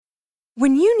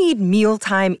When you need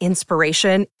mealtime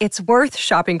inspiration, it's worth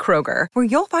shopping Kroger, where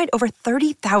you'll find over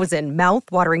 30,000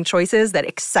 mouth-watering choices that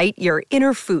excite your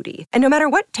inner foodie. And no matter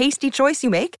what tasty choice you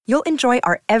make, you'll enjoy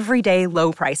our everyday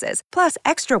low prices, plus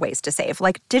extra ways to save,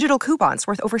 like digital coupons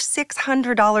worth over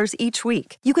 $600 each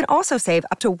week. You can also save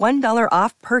up to $1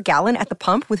 off per gallon at the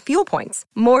pump with fuel points.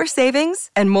 More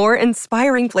savings and more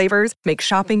inspiring flavors make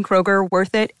shopping Kroger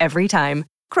worth it every time.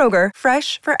 Kroger,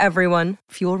 fresh for everyone.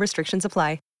 Fuel restrictions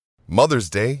apply. Mother's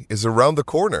Day is around the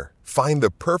corner. Find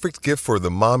the perfect gift for the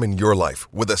mom in your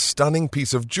life with a stunning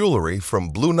piece of jewelry from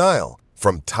Blue Nile.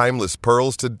 From timeless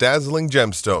pearls to dazzling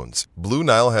gemstones, Blue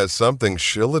Nile has something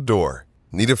she'll adore.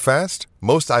 Need it fast?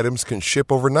 Most items can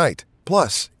ship overnight.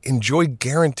 Plus, enjoy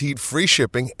guaranteed free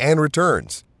shipping and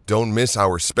returns. Don't miss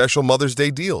our special Mother's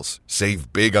Day deals.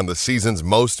 Save big on the season's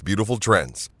most beautiful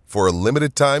trends. For a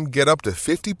limited time, get up to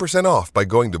 50% off by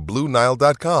going to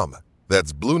BlueNile.com.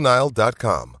 That's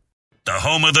BlueNile.com. The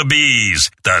home of the Bees,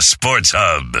 the Sports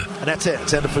Hub. And that's it.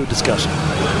 It's end of food discussion.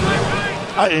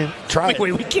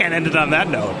 Wait, we can't end it on that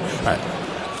note. All right.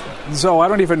 So I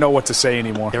don't even know what to say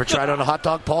anymore. You ever tried on a hot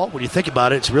dog, Paul? When you think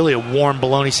about it, it's really a warm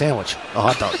bologna sandwich. A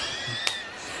hot dog.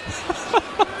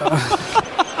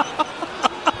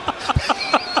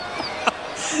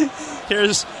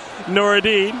 Here's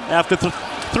Noureddin after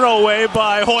throwaway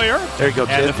by Hoyer. There you go,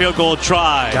 kid. And the field goal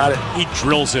try. Got it. He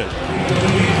drills it.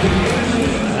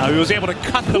 Now he was able to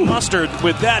cut the mustard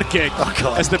with that kick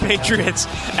as the Patriots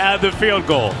add the field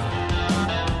goal.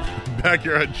 Back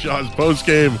here at Shaw's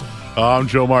postgame. I'm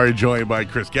Joe Mari, joined by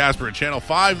Chris Gasper at Channel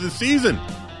 5 this season.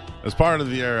 As part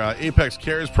of their Apex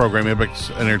Cares program,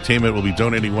 Apex Entertainment will be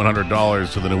donating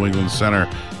 $100 to the New England Center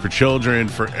for Children.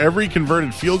 For every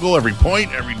converted field goal, every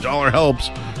point, every dollar helps.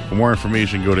 For more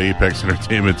information, go to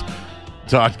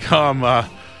apexentertainment.com.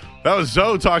 That was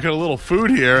Zoe talking a little food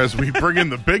here as we bring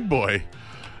in the big boy.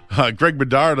 Greg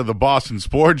Bedard of the Boston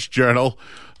Sports Journal.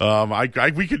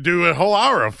 We could do a whole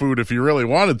hour of food if you really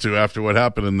wanted to after what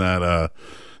happened in that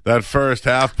first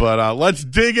half. But let's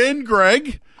dig in,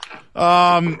 Greg.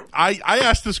 I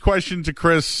asked this question to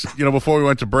Chris, before we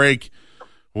went to break.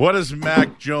 What has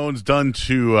Mac Jones done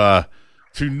to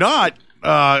not,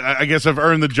 I guess, have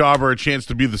earned the job or a chance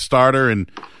to be the starter? And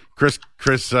Chris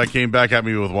came back at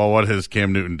me with, well, what has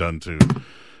Cam Newton done to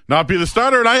not be the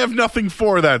starter? And I have nothing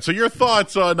for that. So your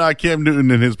thoughts on Cam Newton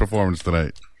and his performance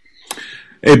tonight?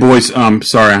 Hey, boys.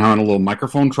 Sorry, I'm having a little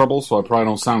microphone trouble, so I probably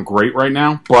don't sound great right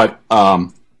now, but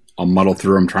I'll muddle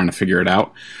through. I'm trying to figure it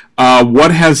out.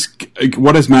 What has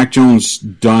Mac Jones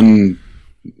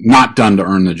not done to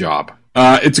earn the job?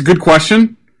 It's a good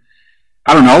question.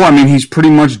 I don't know. I mean, he's pretty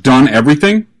much done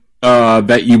everything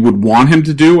that you would want him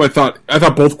to do. I thought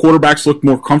both quarterbacks looked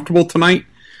more comfortable tonight,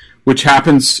 which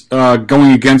happens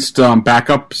going against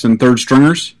backups and third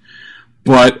stringers.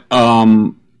 But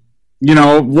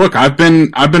look, I've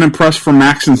been impressed from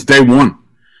Mac since day one.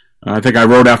 I think I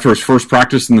wrote after his first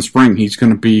practice in the spring, he's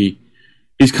coming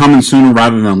sooner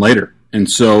rather than later. And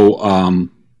so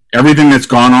everything that's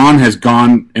gone on has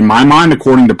gone, in my mind,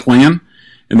 according to plan.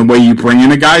 And the way you bring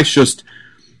in a guy, it's just,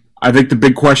 I think the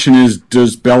big question is,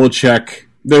 does Belichick,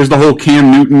 there's the whole Cam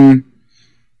Newton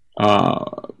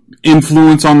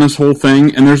influence on this whole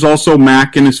thing, and there's also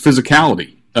Mac and his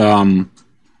physicality.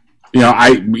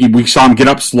 We saw him get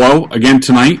up slow again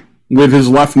tonight with his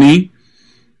left knee.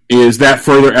 Is that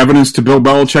further evidence to Bill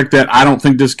Belichick that I don't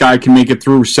think this guy can make it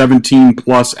through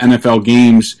 17-plus NFL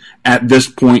games at this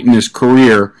point in his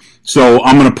career, so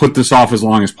I'm going to put this off as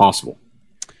long as possible?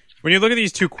 When you look at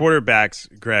these two quarterbacks,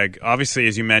 Greg, obviously,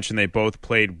 as you mentioned, they both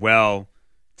played well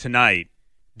tonight.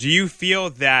 Do you feel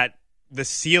that the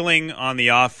ceiling on the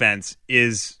offense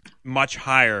is much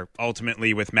higher,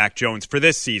 ultimately, with Mac Jones for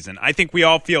this season? I think we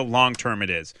all feel long-term it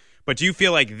is. But do you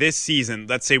feel like this season,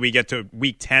 let's say we get to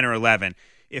week 10 or 11,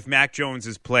 if Mac Jones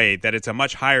is played, that it's a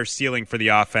much higher ceiling for the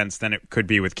offense than it could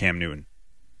be with Cam Newton?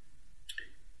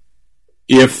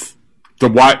 If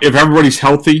everybody's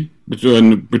healthy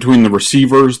between the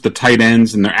receivers, the tight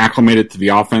ends, and they're acclimated to the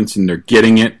offense and they're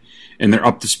getting it and they're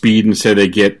up to speed and say they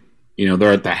get,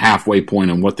 they're at the halfway point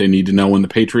on what they need to know in the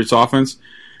Patriots offense,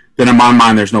 then in my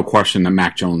mind there's no question that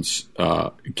Mac Jones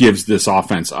gives this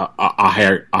offense a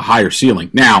higher ceiling.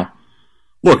 Now,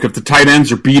 look, if the tight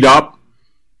ends are beat up,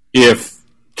 if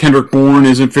Kendrick Bourne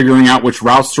isn't figuring out which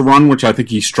routes to run, which I think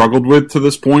he struggled with to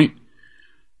this point,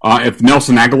 if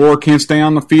Nelson Aguilar can't stay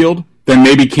on the field, then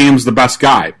maybe Cam's the best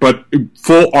guy. But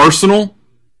full arsenal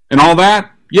and all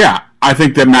that, yeah, I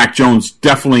think that Mac Jones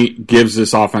definitely gives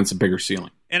this offense a bigger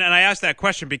ceiling. And I asked that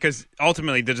question because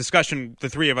ultimately the discussion the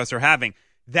three of us are having,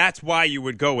 that's why you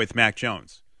would go with Mac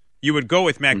Jones. you would go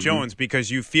with Mac Jones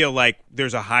because you feel like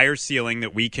there's a higher ceiling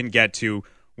that we can get to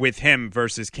with him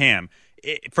versus Cam.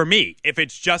 For me, if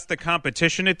it's just the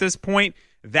competition at this point,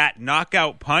 that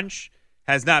knockout punch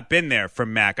has not been there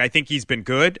from Mac. I think he's been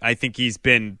good. I think he's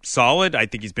been solid. I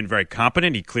think he's been very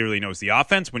competent. He clearly knows the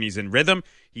offense when he's in rhythm.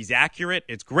 He's accurate.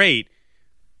 It's great.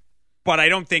 But I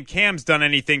don't think Cam's done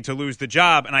anything to lose the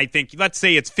job. And I think, let's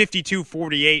say it's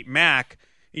 52-48 Mac,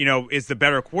 is the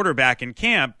better quarterback in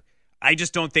camp. I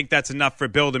just don't think that's enough for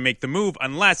Bill to make the move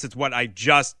unless it's what I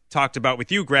just talked about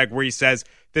with you, Greg, where he says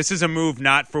this is a move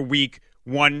not for week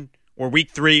 1 or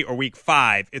week 3 or week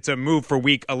 5. It's a move for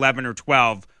week 11 or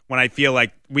 12 when I feel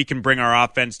like we can bring our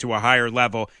offense to a higher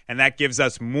level, and that gives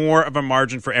us more of a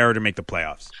margin for error to make the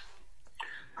playoffs.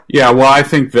 Yeah, well, I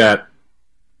think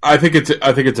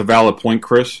it's a valid point,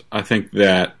 Chris. I think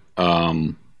that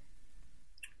in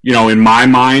my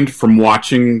mind, from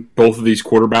watching both of these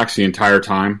quarterbacks the entire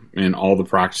time in all the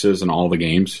practices and all the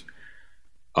games,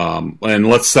 and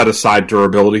let's set aside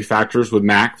durability factors with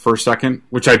Mac for a second,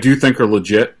 which I do think are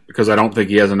legit because I don't think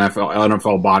he has an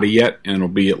NFL body yet, and it'll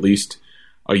be at least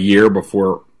a year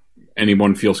before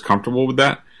anyone feels comfortable with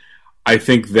that. I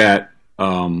think that,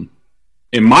 in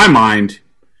my mind,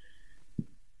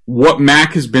 what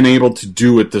Mac has been able to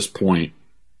do at this point,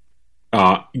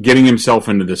 getting himself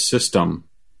into the system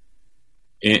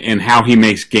and how he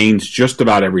makes gains just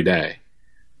about every day,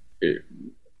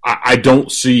 I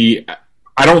don't see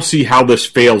how this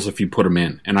fails if you put him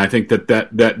in. And I think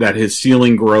that his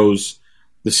ceiling grows.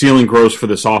 The ceiling grows for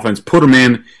this offense. Put him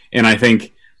in, and I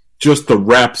think just the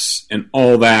reps and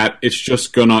all that, it's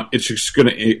just gonna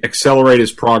accelerate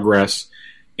his progress,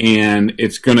 and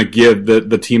it's gonna give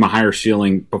the team a higher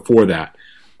ceiling before that.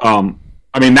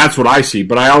 That's what I see,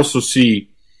 but I also see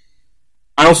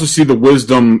the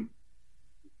wisdom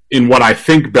in what I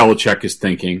think Belichick is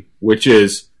thinking, which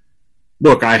is,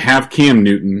 look, I have Cam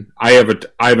Newton. I have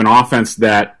an offense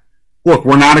that, look,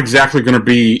 we're not exactly going to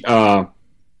be the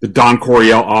Don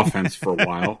Coryell offense for a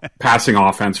while, passing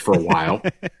offense for a while.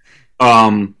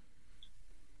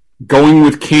 Going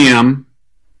with Cam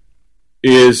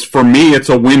is, for me, it's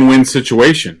a win-win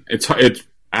situation. It's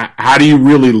how do you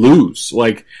really lose?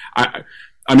 Like,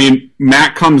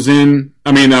 Matt comes in.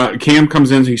 Cam comes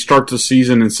in. He starts the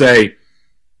season and say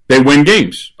they win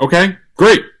games. Okay,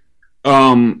 great.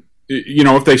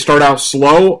 If they start out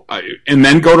slow and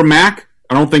then go to Mac,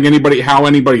 I don't think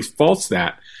anybody faults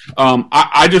that.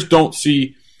 I just don't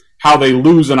see how they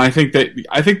lose, and I think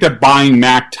that buying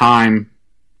Mac time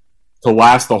to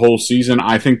last the whole season,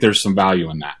 I think there's some value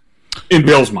in that, in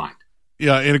Bill's mind.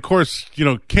 Yeah, and of course,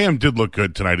 Cam did look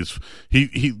good tonight.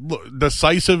 He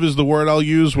decisive is the word I'll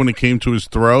use when it came to his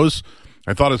throws.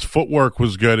 I thought his footwork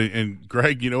was good, and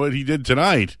Greg, you know what he did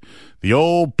tonight? The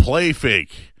old play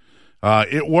fake.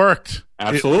 It worked.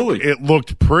 Absolutely. It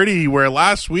looked pretty, where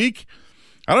last week,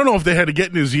 I don't know if they had to get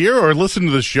in his ear or listen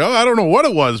to the show. I don't know what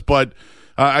it was, but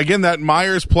again, that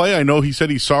Myers play, I know he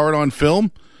said he saw it on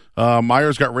film.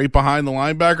 Myers got right behind the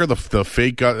linebacker. The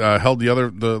fake held the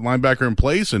linebacker in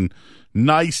place, and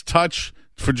nice touch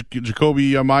for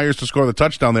Jacoby Myers to score the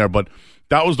touchdown there. But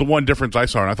that was the one difference I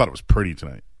saw, and I thought it was pretty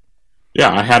tonight.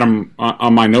 Yeah, I had him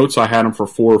on my notes. I had him for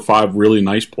 4 or 5 really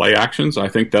nice play actions. I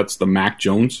think that's the Mac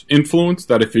Jones influence,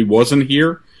 that if he wasn't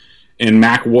here and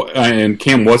and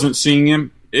Cam wasn't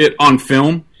seeing it on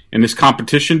film and his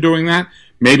competition doing that,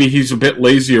 maybe he's a bit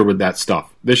lazier with that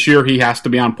stuff. This year he has to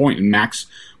be on point, and Mac's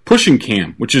pushing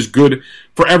Cam, which is good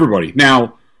for everybody.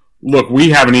 Now, look, we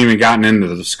haven't even gotten into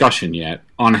the discussion yet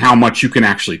on how much you can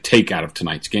actually take out of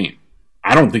tonight's game.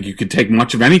 I don't think you could take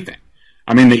much of anything.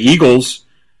 The Eagles,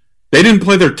 they didn't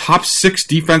play their top 6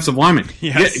 defensive linemen.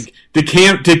 Yes. Did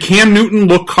Cam Newton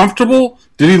look comfortable?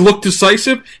 Did he look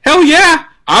decisive? Hell yeah.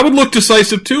 I would look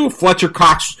decisive too if Fletcher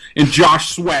Cox and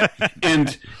Josh Sweat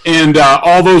and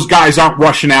all those guys aren't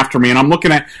rushing after me. And I'm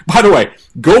looking at, by the way,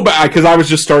 go back, because I was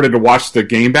just started to watch the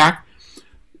game back.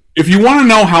 If you want to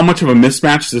know how much of a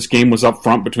mismatch this game was up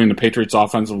front between the Patriots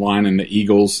offensive line and the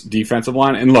Eagles defensive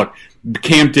line, and look,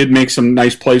 Cam did make some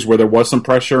nice plays where there was some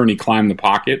pressure and he climbed the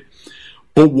pocket.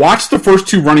 But watch the first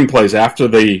 2 running plays after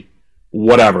the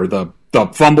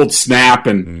fumbled snap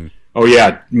and,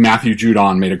 Matthew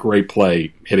Judon made a great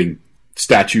play hitting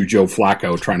statue Joe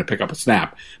Flacco trying to pick up a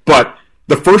snap. But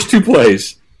the first 2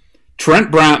 plays,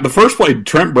 Trent Brown and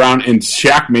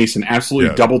Shaq Mason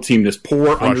absolutely double-teamed this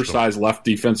poor, undersized left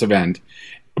defensive end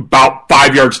about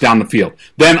 5 yards down the field.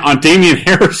 Then on Damian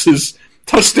Harris's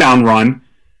touchdown run,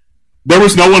 there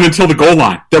was no one until the goal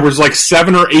line. There was like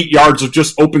 7 or 8 yards of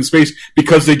just open space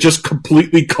because they just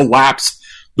completely collapsed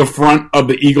the front of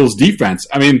the Eagles defense.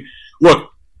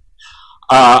 Look,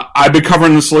 I've been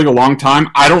covering this league a long time.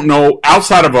 I don't know,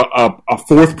 outside of a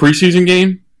fourth preseason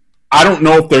game, I don't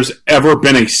know if there's ever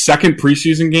been a second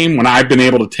preseason game when I've been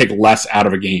able to take less out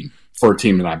of a game for a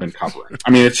team that I've been covering.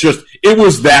 I mean, it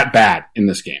was that bad in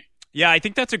this game. Yeah, I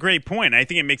think that's a great point. I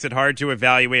think it makes it hard to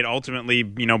evaluate ultimately,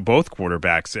 both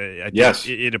quarterbacks. Yes.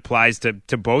 It applies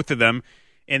to both of them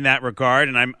in that regard,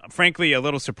 and I'm frankly a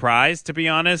little surprised, to be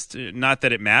honest. Not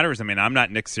that it matters. I mean, I'm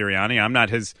not Nick Sirianni. I'm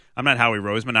not Howie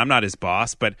Roseman. I'm not his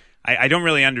boss, but I don't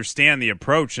really understand the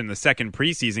approach in the second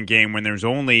preseason game when there's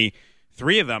only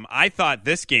 3 of them. I thought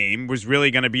this game was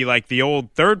really going to be like the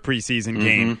old third preseason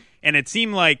game, and it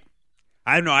seemed like,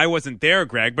 I don't know, I wasn't there,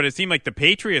 Greg, but it seemed like the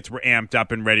Patriots were amped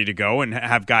up and ready to go and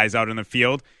have guys out in the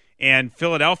field. And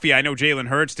Philadelphia, I know Jalen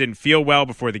Hurts didn't feel well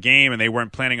before the game, and they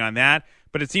weren't planning on that.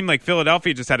 But it seemed like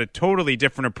Philadelphia just had a totally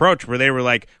different approach where they were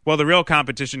like, well, the real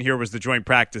competition here was the joint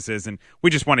practices, and we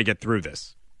just want to get through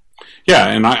this. Yeah,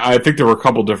 and I think there were a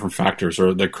couple different factors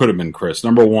that could have been, Chris.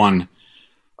 Number one,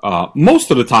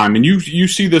 most of the time, and you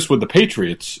see this with the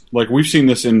Patriots, like we've seen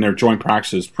this in their joint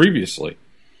practices previously,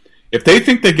 if they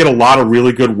think they get a lot of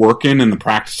really good work in the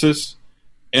practices,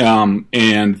 and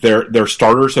their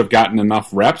starters have gotten enough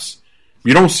reps,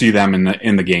 you don't see them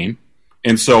in the game.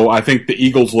 And so I think the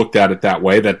Eagles looked at it that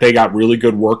way, that they got really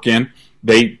good work in.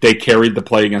 They carried the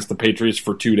play against the Patriots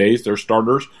for 2 days, their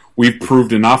starters. We've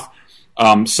proved enough.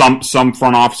 Some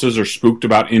front offices are spooked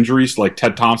about injuries, like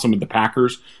Ted Thompson with the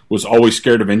Packers was always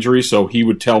scared of injuries, so he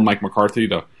would tell Mike McCarthy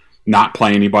to not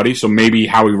play anybody. So maybe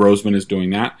Howie Roseman is doing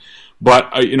that. But,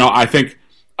 I think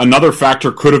another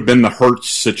factor could have been the Hurts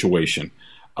situation.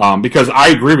 Because I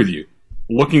agree with you.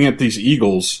 Looking at these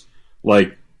Eagles,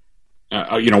 like,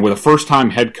 with a first-time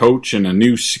head coach and a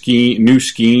new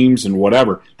schemes and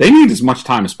whatever, they need as much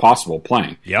time as possible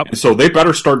playing. Yep. And so they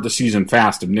better start the season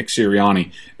fast if Nick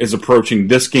Sirianni is approaching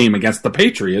this game against the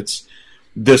Patriots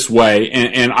this way.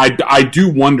 And I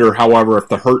do wonder, however, if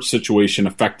the Hurts situation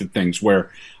affected things,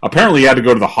 where apparently he had to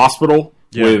go to the hospital.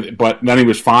 Yeah. But then he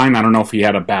was fine. I don't know if he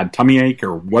had a bad tummy ache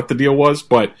or what the deal was,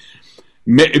 but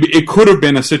it could have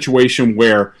been a situation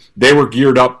where they were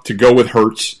geared up to go with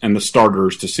Hurts and the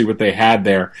starters to see what they had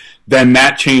there. Then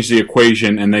that changed the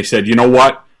equation, and they said, you know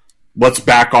what? Let's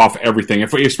back off everything,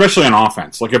 especially on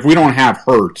offense. Like, if we don't have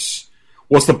Hurts,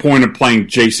 what's the point of playing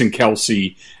Jason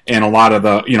Kelce and a lot of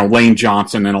the, Lane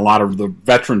Johnson and a lot of the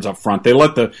veterans up front? They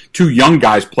let the 2 young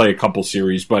guys play a couple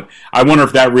series, but I wonder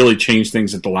if that really changed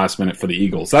things at the last minute for the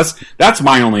Eagles. That's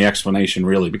my only explanation,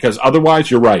 really, because otherwise,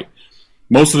 you're right.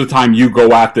 Most of the time you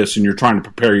go at this and you're trying to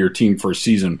prepare your team for a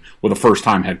season with a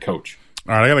first-time head coach.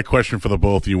 All right, I got a question for the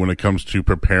both of you when it comes to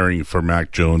preparing for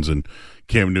Mac Jones and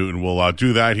Cam Newton. We'll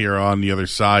do that here on the other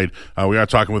side. We are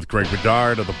talking with Greg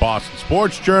Bedard of the Boston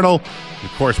Sports Journal.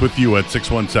 Of course, with you at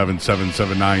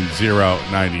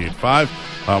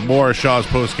 617-779-0985. More Shaw's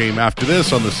postgame after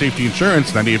this on the Safety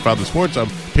Insurance 98.5 The Sports Hub,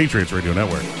 Patriots Radio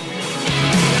Network.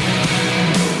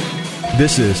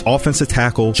 This is offensive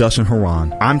tackle Justin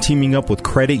Haran. I'm teaming up with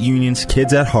Credit Union's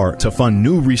Kids at Heart to fund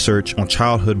new research on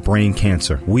childhood brain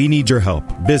cancer. We need your help.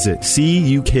 Visit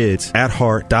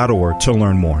cukidsatheart.org to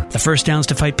learn more. The First Downs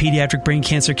to Fight Pediatric Brain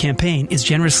Cancer campaign is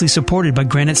generously supported by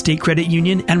Granite State Credit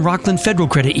Union and Rockland Federal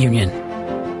Credit Union.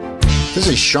 This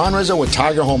is Sean Rizzo with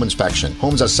Tiger Home Inspection.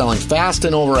 Homes are selling fast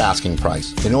and over asking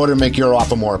price. In order to make your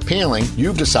offer more appealing,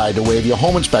 you've decided to waive your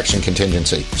home inspection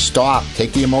contingency. Stop.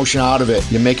 Take the emotion out of it.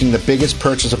 You're making the biggest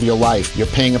purchase of your life. You're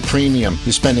paying a premium.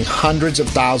 You're spending hundreds of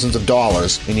thousands of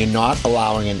dollars, and you're not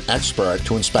allowing an expert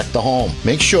to inspect the home.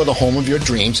 Make sure the home of your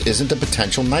dreams isn't a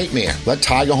potential nightmare. Let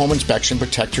Tiger Home Inspection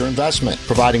protect your investment,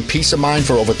 providing peace of mind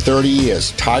for over 30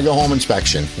 years. Tiger Home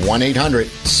Inspection,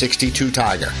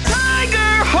 1-800-62-TIGER.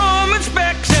 Tiger Home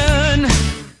Inspection.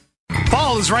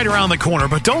 Fall is right around the corner,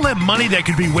 but don't let money that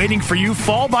could be waiting for you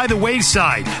fall by the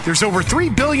wayside. There's over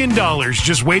 $3 billion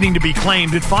just waiting to be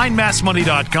claimed at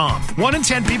FindMassMoney.com. 1 in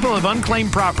 10 people have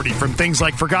unclaimed property from things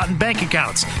like forgotten bank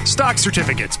accounts, stock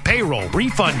certificates, payroll,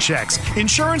 refund checks,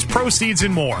 insurance proceeds,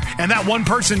 and more. And that one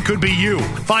person could be you.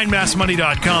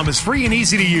 FindMassMoney.com is free and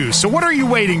easy to use, so what are you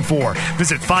waiting for?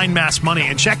 Visit FindMassMoney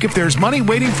and check if there's money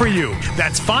waiting for you.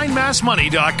 That's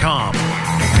FindMassMoney.com.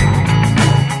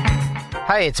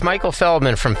 Hi, it's Michael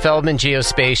Feldman from Feldman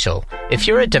Geospatial. If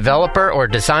you're a developer or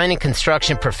design and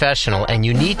construction professional and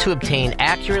you need to obtain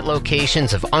accurate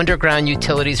locations of underground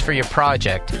utilities for your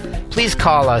project, please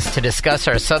call us to discuss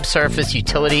our subsurface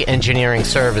utility engineering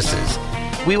services.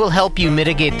 We will help you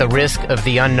mitigate the risk of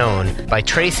the unknown by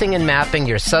tracing and mapping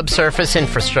your subsurface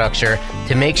infrastructure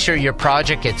to make sure your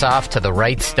project gets off to the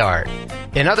right start.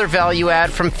 Another value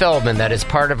add from Feldman that is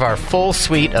part of our full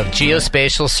suite of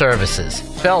geospatial services.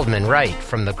 Feldman, right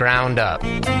from the ground up.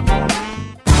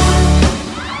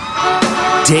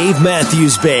 Dave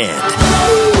Matthews Band.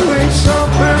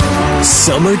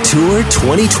 Summer Tour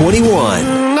 2021.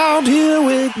 Out here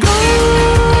we go.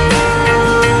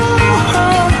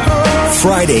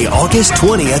 Friday, August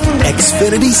 20th,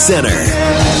 Xfinity Center.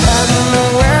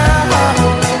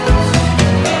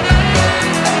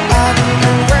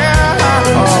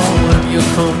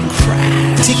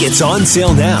 Tickets on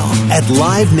sale now at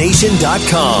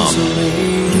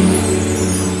livenation.com.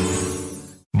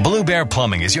 Blue Bear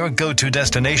Plumbing is your go-to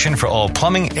destination for all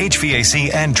plumbing,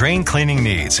 HVAC, and drain cleaning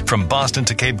needs. From Boston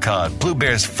to Cape Cod, Blue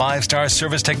Bear's 5-star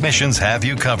service technicians have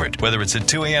you covered. Whether it's a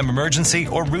 2 a.m. emergency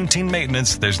or routine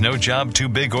maintenance, there's no job too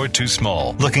big or too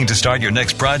small. Looking to start your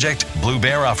next project? Blue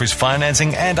Bear offers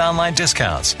financing and online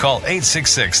discounts. Call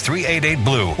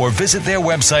 866-388-BLUE or visit their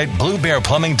website,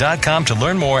 bluebearplumbing.com, to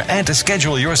learn more and to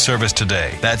schedule your service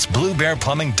today. That's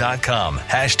bluebearplumbing.com.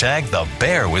 Hashtag the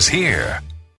bear was here.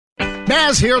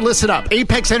 Maz here, listen up.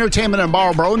 Apex Entertainment in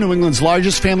Marlboro, New England's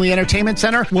largest family entertainment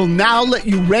center, will now let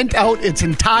you rent out its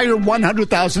entire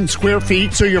 100,000 square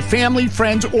feet so your family,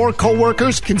 friends, or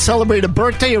coworkers can celebrate a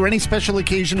birthday or any special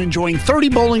occasion enjoying 30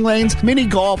 bowling lanes, mini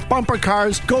golf, bumper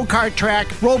cars, go-kart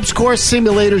track, ropes course,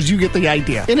 simulators. You get the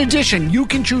idea. In addition, you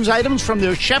can choose items from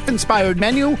their chef-inspired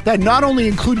menu that not only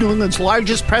include New England's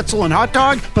largest pretzel and hot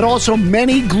dog, but also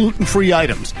many gluten-free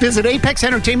items. Visit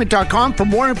apexentertainment.com for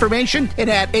more information, and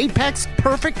at Apex,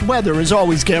 perfect weather is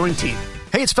always guaranteed.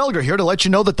 Hey, it's Felger here to let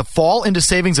you know that the Fall into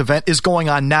Savings event is going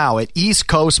on now at East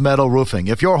Coast Metal Roofing.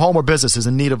 If your home or business is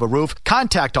in need of a roof,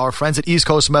 contact our friends at East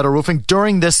Coast Metal Roofing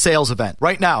during this sales event.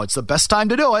 Right now, it's the best time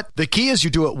to do it. The key is you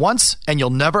do it once, and you'll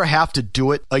never have to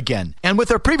do it again. And with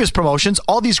their previous promotions,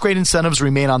 all these great incentives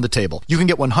remain on the table. You can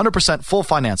get 100% full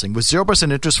financing with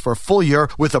 0% interest for a full year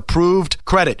with approved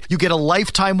credit. You get a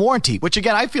lifetime warranty, which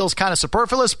again, I feel is kind of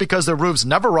superfluous because their roofs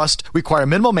never rust, require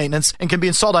minimal maintenance, and can be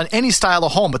installed on any style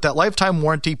of home, but that lifetime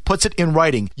warranty puts it in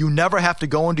writing. You never have to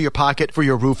go into your pocket for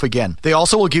your roof again. They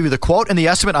also will give you the quote and the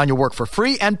estimate on your work for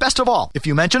free, and best of all, if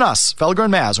you mention us, Felger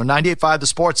and Maz, or 98.5 The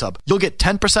Sports Hub, you'll get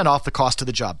 10% off the cost of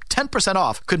the job. 10%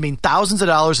 off could mean thousands of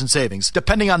dollars in savings,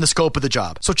 depending on the scope of the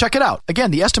job. So check it out. Again,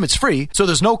 the estimate's free, so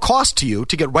there's no cost to you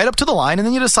to get right up to the line, and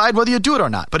then you decide whether you do it or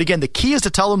not. But again, the key is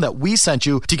to tell them that we sent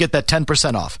you to get that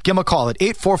 10% off. Give them a call at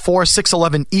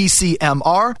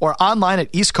 844-611-ECMR or online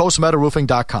at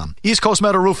eastcoastmetalroofing.com. East Coast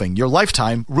Metal Roofing, your lifetime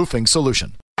roofing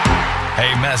solution.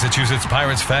 Hey, Massachusetts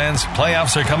Pirates fans,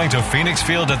 playoffs are coming to Phoenix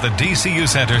Field at the DCU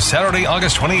Center Saturday,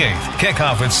 August 28th.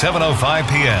 Kickoff at 7:05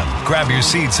 p.m. Grab your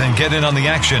seats and get in on the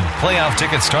action. Playoff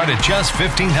tickets start at just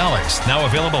 $15. Now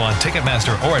available on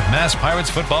Ticketmaster or at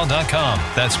masspiratefootball.com.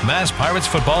 That's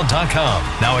masspiratefootball.com.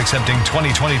 Now accepting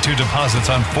 2022 deposits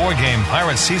on 4-game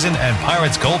Pirates season and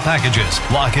Pirates Gold packages.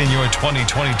 Lock in your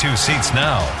 2022 seats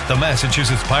now. The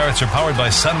Massachusetts Pirates are powered by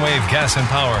Sunwave Gas and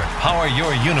Power. Power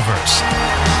your universe.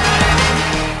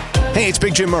 Hey, it's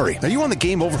Big Jim Murray. Are you on the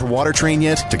Game Over for Water train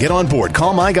yet? To get on board,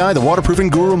 call my guy, the waterproofing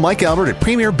guru Mike Albert at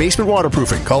Premier Basement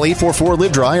Waterproofing. Call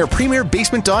 844-LIVE-DRY or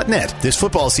premierbasement.net. This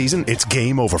football season, it's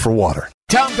game over for water.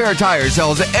 Town Fair Tire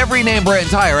sells every name brand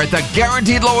tire at the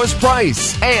guaranteed lowest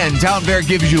price. And Town Fair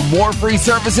gives you more free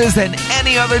services than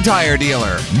any other tire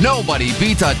dealer. Nobody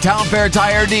beats a Town Fair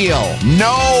Tire deal.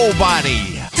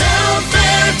 Nobody. Town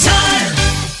Fair Tire.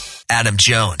 Adam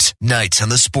Jones, Nights on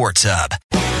the Sports Hub.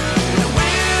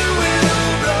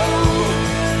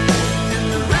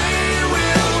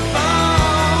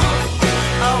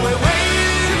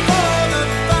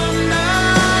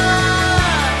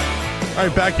 All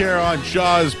right, back here on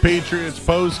Shaw's Patriots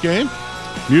post game.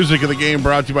 Music of the game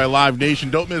brought to you by Live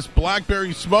Nation. Don't miss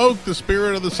Blackberry Smoke, the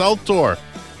Spirit of the South Tour,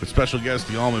 with special guest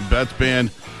the Allman Betts Band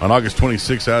on August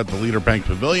 26th at the Leader Bank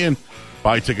Pavilion.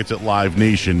 Buy tickets at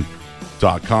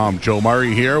livenation.com. Joe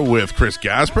Murray here with Chris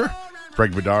Gasper.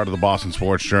 Greg Bedard of the Boston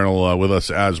Sports Journal with us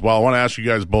as well. I want to ask you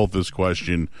guys both this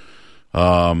question.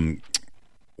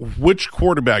 Which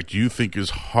quarterback do you think is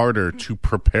harder to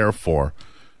prepare for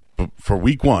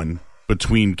week one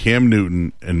between Cam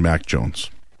Newton and Mac Jones?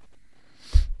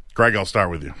 Greg, I'll start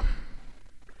with you.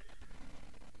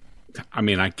 I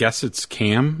mean, I guess it's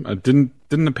Cam. Didn't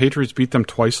the Patriots beat them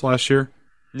twice last year?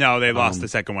 No, they lost the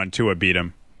second one. Tua beat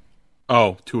him.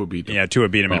 Oh, Tua beat him. Yeah, Tua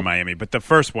beat him in Miami. But the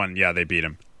first one, yeah, they beat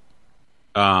him.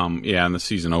 Yeah, in the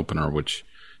season opener, which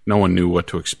no one knew what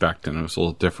to expect, and it was a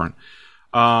little different.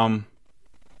 I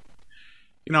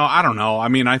don't know. I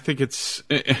mean, I think it's...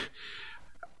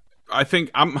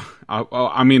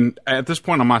 I mean, at this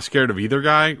point, I'm not scared of either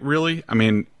guy, really. I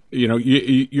mean,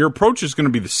 your approach is going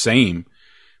to be the same,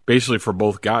 basically, for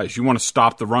both guys. You want to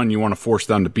stop the run. You want to force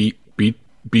them to beat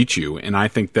you. And I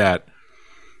think that,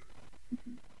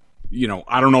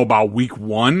 I don't know about week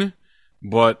one,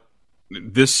 but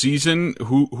this season,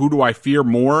 who do I fear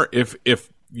more if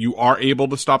you are able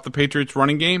to stop the Patriots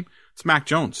running game? It's Mac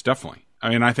Jones, definitely. I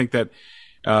mean, I think that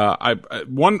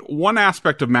one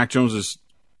aspect of Mac Jones's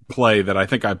play that I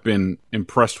think I've been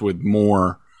impressed with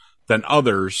more than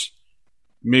others,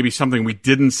 maybe something we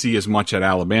didn't see as much at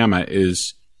Alabama,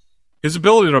 is his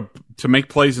ability to make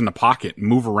plays in the pocket and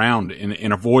move around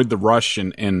and avoid the rush.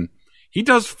 And he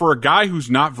does, for a guy who's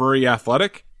not very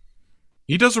athletic,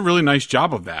 he does a really nice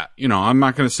job of that. I'm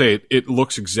not going to say it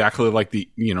looks exactly like the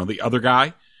other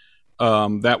guy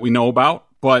that we know about,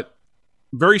 but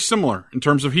very similar in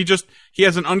terms of he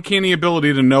has an uncanny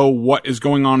ability to know what is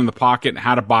going on in the pocket and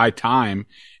how to buy time.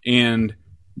 And,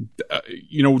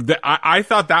 I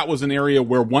thought that was an area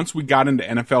where once we got into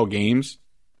NFL games,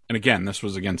 and again, this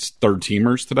was against third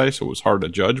teamers today, so it was hard to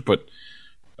judge, but,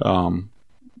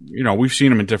 we've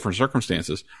seen him in different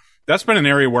circumstances. That's been an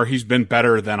area where he's been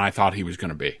better than I thought he was going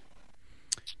to be.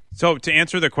 So to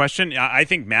answer the question, I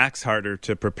think Mac's harder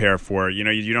to prepare for.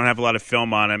 You don't have a lot of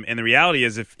film on him. And the reality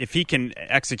is if he can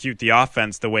execute the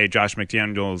offense the way Josh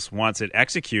McDaniels wants it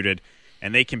executed,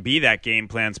 and they can be that game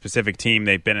plan specific team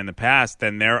they've been in the past,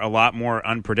 then they're a lot more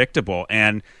unpredictable.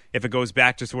 And if it goes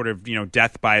back to sort of,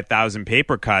 death by 1,000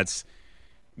 paper cuts,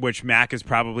 which Mac is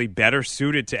probably better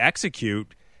suited to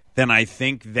execute, then I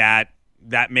think that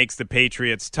makes the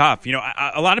Patriots tough.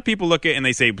 A lot of people look at it and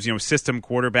they say, system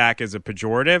quarterback is a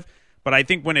pejorative. But I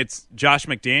think when it's Josh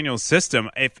McDaniels' system,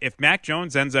 if Mac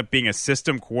Jones ends up being a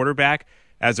system quarterback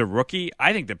as a rookie,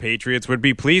 I think the Patriots would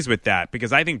be pleased with that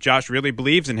because I think Josh really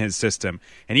believes in his system.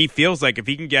 And he feels like if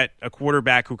he can get a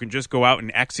quarterback who can just go out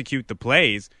and execute the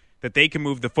plays, that they can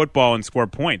move the football and score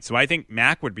points. So I think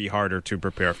Mac would be harder to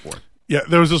prepare for. Yeah,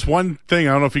 there was this one thing,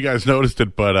 I don't know if you guys noticed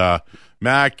it, but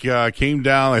Mac came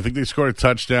down. I think they scored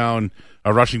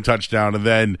a rushing touchdown, and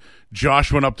then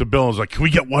Josh went up to Bill and was like, "Can we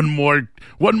get one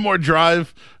more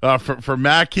drive for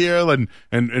Mac here?"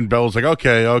 And Bill was like,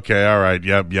 "Okay, all right,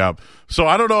 yep." So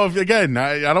I don't know if, again,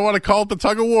 I don't want to call it the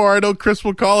tug of war. I know Chris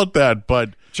will call it that,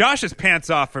 but Josh is pants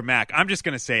off for Mac. I'm just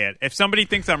going to say it. If somebody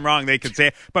thinks I'm wrong, they can say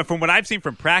it. But from what I've seen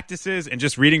from practices and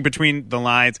just reading between the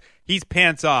lines, he's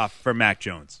pants off for Mac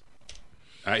Jones.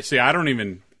 I see. I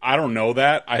don't know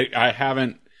that. I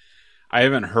haven't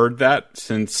heard that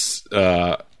since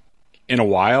in a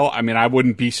while. I mean, I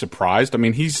wouldn't be surprised. I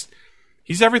mean, he's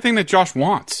everything that Josh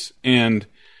wants. And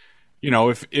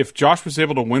if Josh was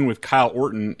able to win with Kyle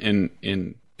Orton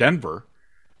in Denver,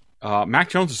 Mac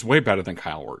Jones is way better than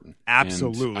Kyle Orton.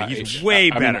 Absolutely, he's way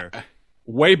better.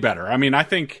 Way better. I mean, I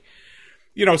think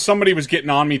somebody was getting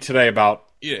on me today about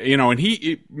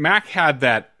and Mac had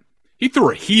that. He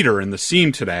threw a heater in the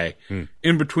seam today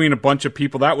in between a bunch of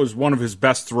people. That was one of his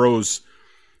best throws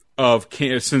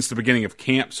since the beginning of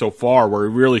camp so far, where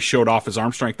he really showed off his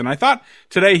arm strength. And I thought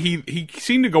today he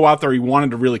seemed to go out there. He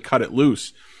wanted to really cut it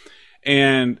loose.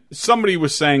 And somebody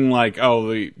was saying like,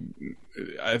 they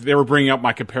were bringing up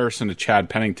my comparison to Chad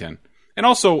Pennington. And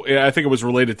also I think it was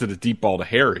related to the deep ball to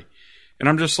Harry. And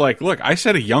I'm just like, look, I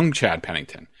said a young Chad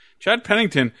Pennington. Chad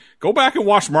Pennington, go back and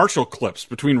watch Marshall clips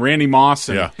between Randy Moss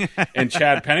and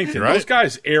Chad Pennington. Right. Those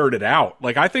guys aired it out.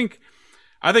 Like I think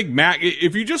Mac,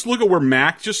 if you just look at where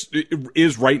Mac just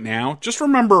is right now, just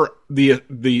remember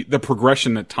the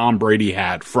progression that Tom Brady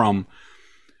had from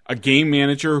a game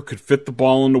manager who could fit the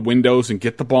ball into windows and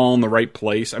get the ball in the right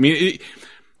place. I mean,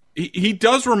 he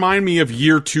does remind me of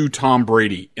year 2 Tom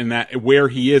Brady in that where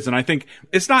he is. And I think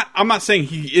I'm not saying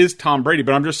he is Tom Brady,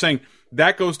 but I'm just saying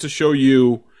that goes to show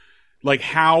you like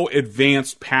how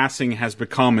advanced passing has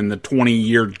become in the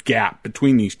 20-year gap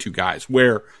between these two guys,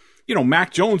 where,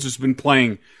 Mac Jones has been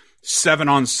playing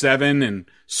 7-on-7 and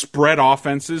spread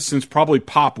offenses since probably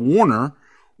Pop Warner,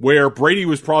 where Brady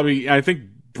was I think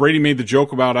Brady made the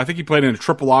joke about, I think he played in a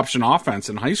triple option offense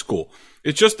in high school.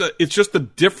 It's just a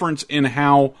difference in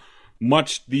how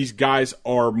much these guys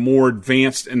are more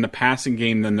advanced in the passing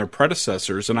game than their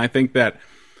predecessors. And I think that,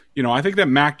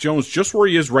 Mac Jones, just where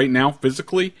he is right now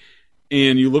physically,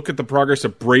 and you look at the progress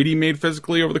that Brady made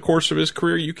physically over the course of his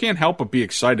career, you can't help but be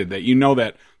excited that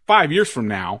that 5 years from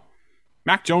now,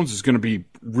 Mac Jones is going to be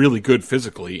really good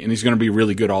physically, and he's going to be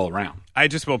really good all around. I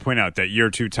just will point out that year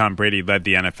 2 Tom Brady led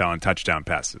the NFL in touchdown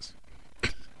passes.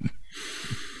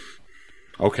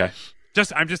 Okay.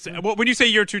 When you say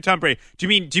year 2 Tom Brady, do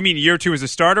you mean year 2 as a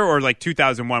starter or like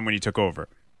 2001 when he took over?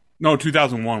 No,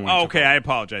 2001. Oh, okay, I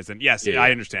apologize then. Yes, Yeah. I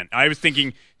understand. I was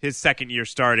thinking his second year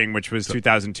starting, which was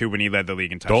 2002 when he led the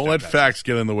league in touchdowns. Don't let facts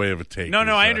get in the way of a take. No,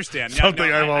 I understand.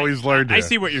 Something I've always learned. I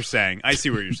see what you're saying. All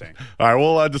right,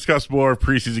 we'll discuss more of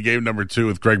preseason game number 2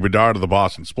 with Greg Bedard of the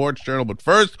Boston Sports Journal. But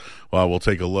first, we'll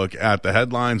take a look at the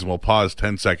headlines, and we'll pause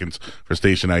 10 seconds for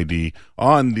station ID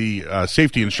on the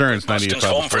safety insurance 98.5. Boston's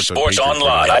home for sports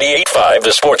online. 98.5,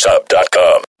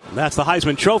 thesportshub.com. That's the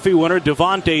Heisman Trophy winner,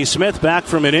 Devontae Smith, back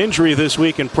from an injury this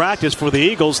week in practice for the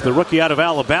Eagles, the rookie out of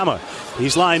Alabama.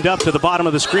 He's lined up to the bottom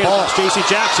of the screen. J.C.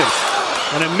 Jackson.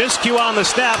 And a miscue on the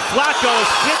snap. Flacco is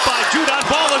hit by Judon.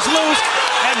 Ball is loose.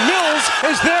 And Mills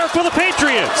is there for the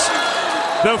Patriots.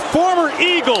 The former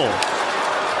Eagle,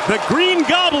 the Green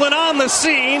Goblin on the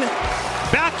scene,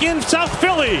 back in South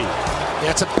Philly. Yeah,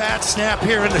 it's a bad snap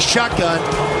here in the shotgun,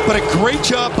 but a great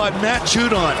job by Matt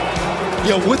Judon.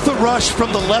 With the rush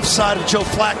from the left side of Joe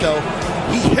Flacco,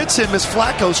 he hits him as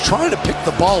Flacco's trying to pick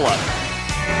the ball up.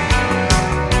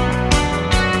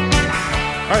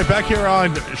 All right, back here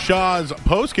on Shaw's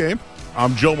postgame.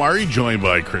 I'm Joe Murray, joined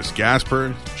by Chris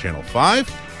Gasper, Channel 5.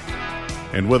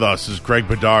 And with us is Greg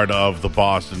Bedard of the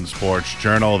Boston Sports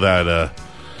Journal. That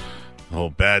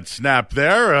little bad snap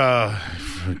there,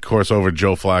 of course, over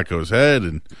Joe Flacco's head.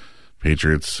 And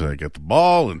Patriots get the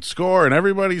ball and score, and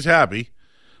everybody's happy.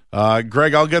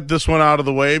 Greg, I'll get this one out of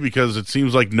the way because it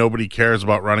seems like nobody cares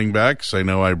about running backs. I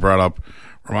know I brought up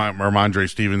Ramondre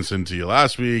Stevenson to you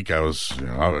last week. I was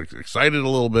excited a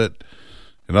little bit.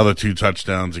 Another 2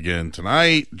 touchdowns again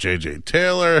tonight. J.J.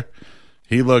 Taylor,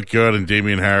 he looked good. And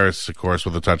Damian Harris, of course,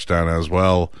 with a touchdown as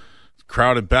well.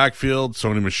 Crowded backfield.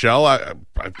 Sony Michel, I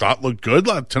thought looked good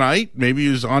tonight. Maybe he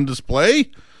was on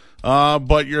display.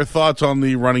 But your thoughts on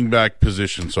the running back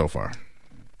position so far?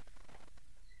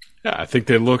 Yeah, I think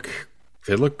they look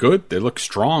good. They look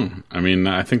strong. I mean,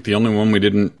 I think the only one we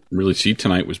didn't really see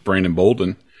tonight was Brandon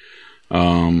Bolden.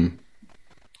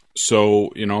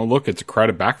 So, look, it's a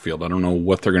crowded backfield. I don't know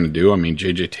what they're going to do. I mean,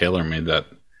 J.J. Taylor made that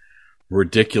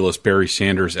ridiculous Barry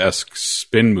Sanders-esque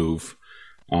spin move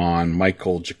on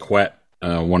Michael Jacquet,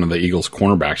 one of the Eagles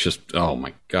cornerbacks. Just, oh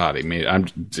my God,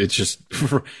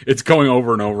 it's going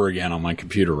over and over again on my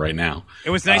computer right now. It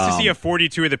was nice to see a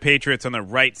 42 of the Patriots on the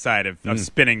right side of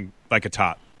spinning like a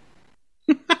top.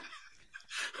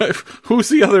 Who's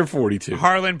the other 42?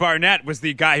 Harlan Barnett was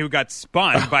the guy who got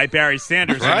spun by Barry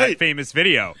Sanders in that famous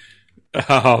video.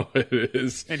 Oh, it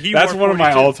is. And that's one of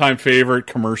my all-time favorite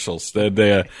commercials.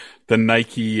 The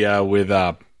Nike with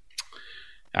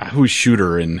who's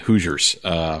Shooter in Hoosiers,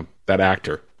 that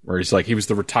actor, where he's like, he was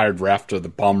the retired ref to the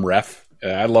bum ref.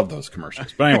 I love those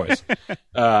commercials. But anyways,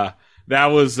 that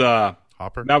was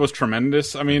Hopper. That was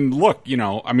tremendous. I mean, look,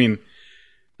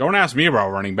 don't ask me about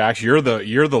running backs. You're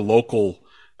the local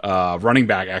running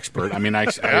back expert. I mean, I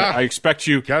expect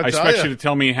you to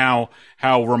tell me how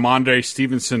Ramondre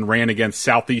Stevenson ran against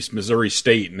Southeast Missouri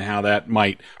State and how that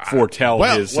might foretell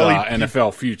his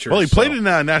NFL future. Well, he played in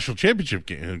a national championship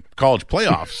game, college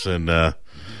playoffs, and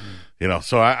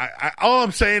so I all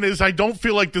I'm saying is I don't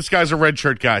feel like this guy's a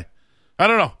redshirt guy. I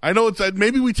don't know. I know it's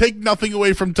maybe we take nothing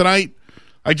away from tonight.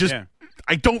 I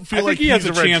don't feel like he has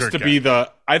a chance to guy. be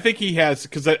the. I think he has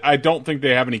because I don't think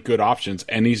they have any good options,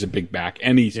 and he's a big back,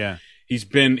 and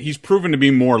he's proven to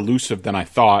be more elusive than I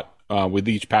thought with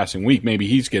each passing week. Maybe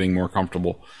he's getting more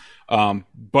comfortable,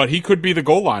 but he could be the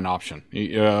goal line option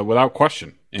without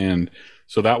question, and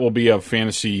so that will be of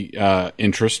fantasy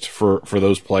interest for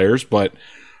those players. But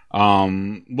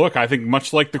look, I think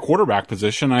much like the quarterback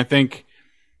position, I think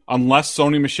unless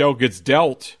Sony Michel gets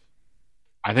dealt,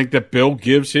 I think that Bill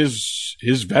gives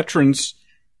his veterans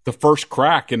the first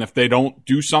crack, and if they don't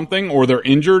do something or they're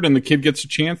injured and the kid gets a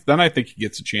chance, then I think he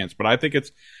gets a chance. But I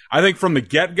think from the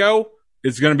get-go,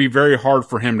 it's going to be very hard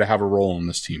for him to have a role on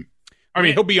this team. I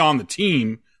mean, he'll be on the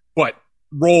team, but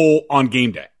role on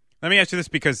game day. Let me ask you this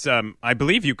because I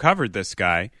believe you covered this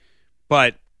guy,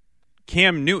 but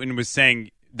Cam Newton was saying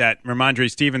that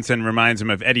Ramondre Stevenson reminds him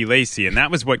of Eddie Lacy, and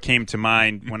that was what came to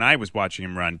mind when I was watching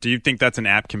him run. Do you think that's an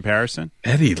apt comparison?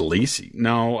 Eddie Lacy?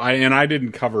 No, I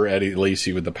didn't cover Eddie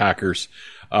Lacy with the Packers.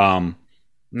 No,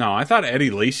 I thought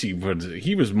Eddie Lacy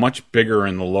was much bigger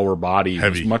in the lower body.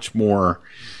 Heavy. He was much more.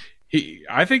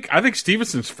 I think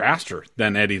Stevenson's faster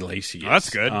than Eddie Lacy is. Oh, that's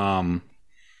good.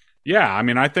 Yeah, I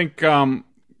mean, I think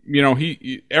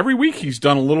he every week he's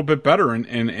done a little bit better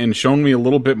and shown me a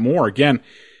little bit more. Again,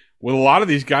 with a lot of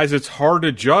these guys, it's hard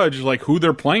to judge like who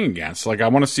they're playing against. Like I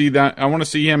want to see that. I want to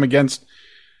see him against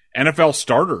NFL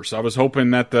starters. I was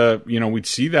hoping that we'd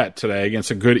see that today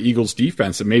against a good Eagles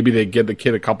defense, and maybe they give the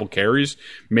kid a couple carries.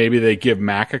 Maybe they give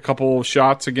Mac a couple of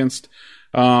shots against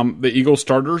the Eagles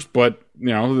starters, but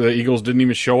the Eagles didn't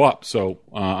even show up. So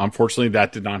unfortunately,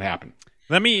 that did not happen.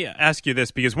 Let me ask you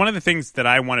this, because one of the things that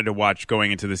I wanted to watch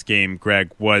going into this game,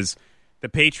 Greg, was the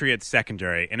Patriots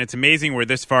secondary. And it's amazing we're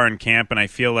this far in camp, and I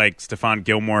feel like Stephon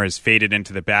Gilmore has faded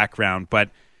into the background.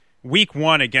 But week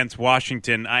 1 against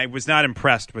Washington, I was not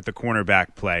impressed with the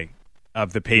cornerback play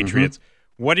of the Patriots.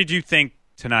 Mm-hmm. What did you think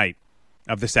tonight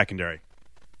of the secondary?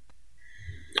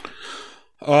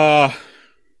 Again,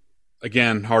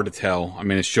 hard to tell. I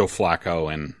mean, it's Joe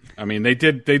Flacco, and I mean they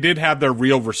did have their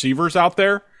real receivers out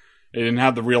there. They didn't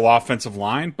have the real offensive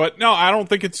line, but no, I don't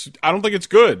think it's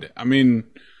good. I mean,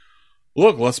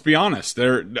 look, let's be honest.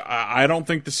 I don't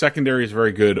think the secondary is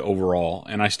very good overall,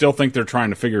 and I still think they're trying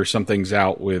to figure some things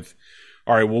out with,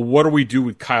 all right, well, what do we do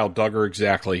with Kyle Duggar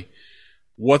exactly?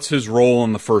 What's his role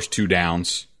in the first 2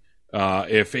 downs?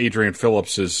 If Adrian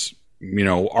Phillips is,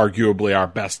 arguably our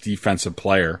best defensive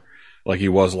player like he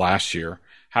was last year,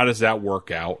 how does that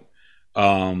work out?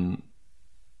 I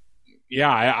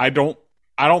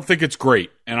don't think it's great,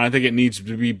 and I think it needs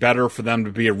to be better for them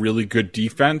to be a really good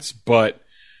defense, but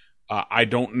I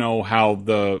don't know how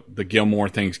the Gilmore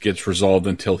things gets resolved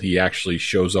until he actually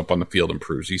shows up on the field and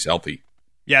proves he's healthy.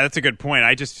 Yeah, that's a good point.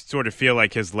 I just sort of feel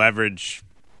like his leverage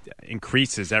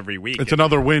increases every week. It's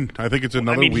another win. I think it's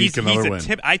another week, another win.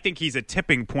 I think he's a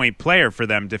tipping point player for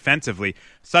them defensively.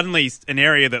 Suddenly, an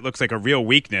area that looks like a real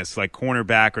weakness, like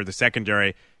cornerback or the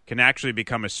secondary, can actually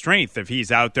become a strength if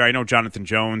he's out there. I know Jonathan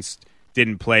Jones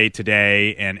didn't play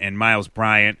today, and Miles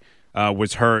Bryant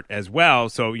was hurt as well.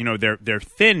 So, they're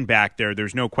thin back there.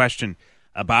 There's no question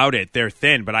about it. They're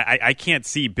thin, but I can't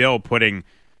see Bill putting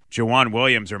Jawan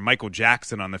Williams or Michael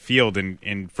Jackson on the field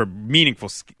in for meaningful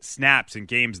snaps in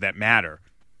games that matter.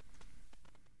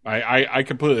 I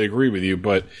completely agree with you,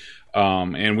 but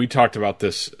and we talked about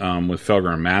this with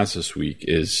Felger and Maz this week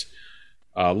is,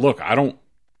 look,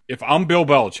 if I'm Bill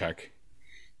Belichick,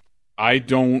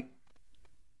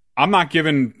 I'm not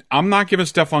giving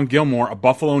Stephon Gilmore a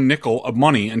Buffalo nickel of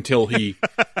money until he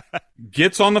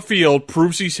gets on the field,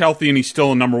 proves he's healthy, and he's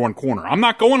still a number 1 corner. I'm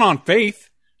not going on faith.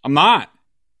 I'm not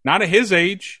at his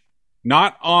age,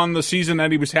 not on the season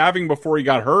that he was having before he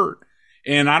got hurt.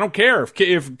 And I don't care if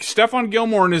Stephon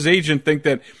Gilmore and his agent think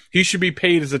that he should be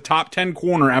paid as a top 10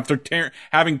 corner after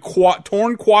having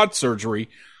torn quad surgery.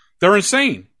 They're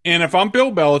insane. And if I'm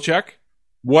Bill Belichick,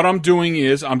 what I'm doing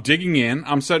is I'm digging in.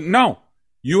 I'm saying, no.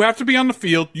 You have to be on the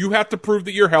field. You have to prove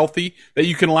that you're healthy, that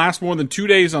you can last more than 2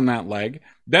 days on that leg.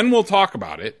 Then we'll talk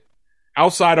about it.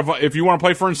 Outside of, if you want to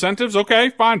play for incentives, okay,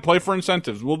 fine, play for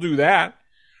incentives. We'll do that.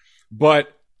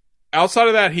 But outside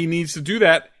of that, he needs to do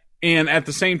that. And at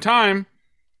the same time,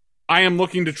 I am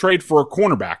looking to trade for a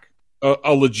cornerback,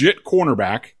 a legit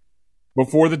cornerback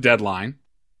before the deadline.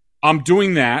 I'm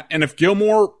doing that. And if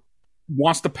Gilmore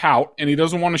wants to pout and he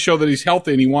doesn't want to show that he's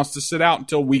healthy and he wants to sit out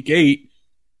until week 8,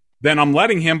 then I'm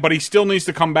letting him, but he still needs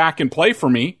to come back and play for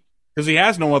me because he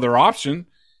has no other option.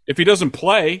 If he doesn't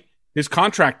play, his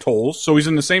contract tolls, so he's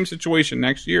in the same situation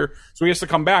next year. So he has to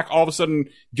come back. All of a sudden,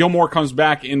 Gilmore comes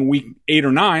back in week 8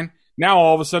 or 9. Now,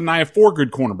 all of a sudden, I have 4 good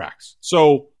cornerbacks.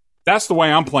 So that's the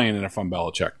way I'm playing it if I'm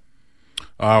Belichick.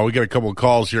 We got a couple of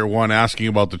calls here. One asking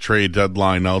about the trade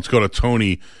deadline. Now let's go to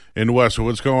Tony in Westwood.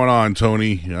 What's going on,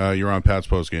 Tony? You're on Pat's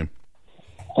postgame.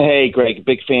 Hey, Greg,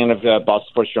 big fan of Boston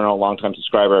Sports Journal, longtime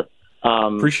subscriber.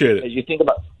 Appreciate it. As you think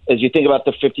about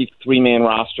the 53-man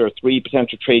roster, 3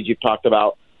 potential trades you've talked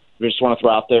about, we just want to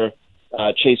throw out there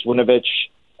Chase Winovich,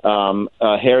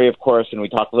 Harry, of course, and we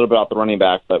talked a little bit about the running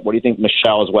back. But what do you think,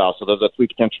 Michelle, as well? So those are 3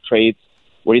 potential trades.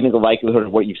 What do you think the likelihood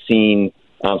of what you've seen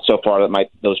so far that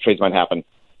those trades might happen?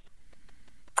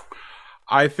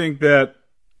 I think that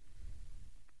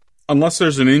unless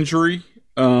there's an injury.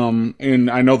 And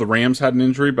I know the Rams had an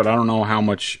injury, but I don't know how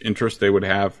much interest they would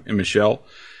have in Michelle.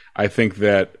 I think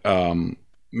that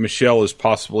Michelle is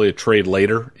possibly a trade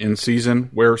later in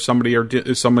season where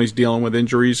somebody's dealing with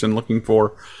injuries and looking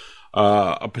for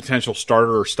a potential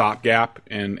starter or stopgap.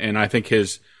 And I think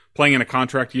his playing in a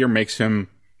contract year makes him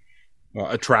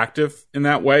attractive in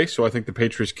that way. So I think the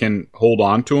Patriots can hold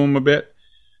on to him a bit.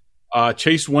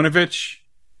 Chase Winovich,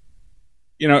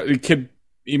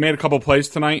 he made a couple plays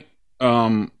tonight.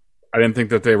 I didn't think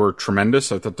that they were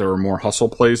tremendous. I thought they were more hustle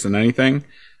plays than anything.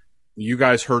 You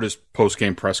guys heard his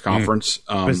post-game press conference.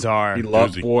 Bizarre. He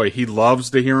loves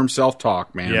to hear himself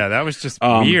talk, man. Yeah, that was just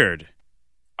weird.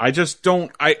 I just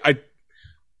don't. I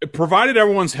provided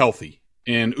everyone's healthy,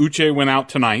 and Uche went out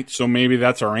tonight, so maybe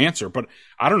that's our answer. But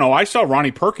I don't know. I saw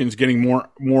Ronnie Perkins getting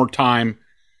more time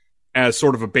as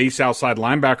sort of a base outside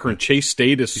linebacker, and Chase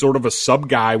stayed as sort of a sub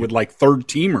guy with like third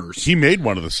teamers. He made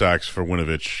one of the sacks for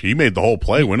Winovich. He made the whole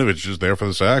play. Winovich just there for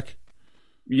the sack.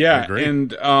 Yeah,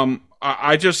 and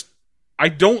I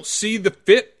don't see the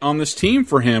fit on this team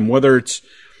for him, whether it's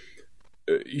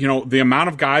the amount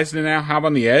of guys they now have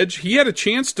on the edge. He had a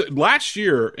chance to last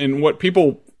year, and what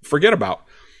people forget about,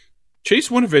 Chase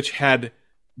Winovich had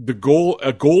a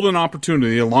golden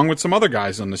opportunity, along with some other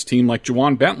guys on this team like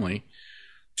Juwan Bentley,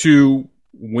 to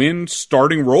win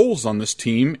starting roles on this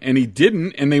team, and he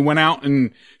didn't, and they went out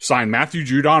and signed Matthew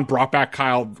Judon, brought back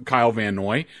Kyle Van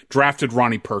Noy, drafted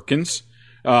Ronnie Perkins.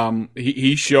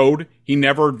 He showed he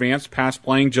never advanced past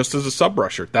playing just as a sub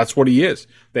rusher. That's what he is.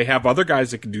 They have other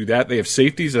guys that can do that. They have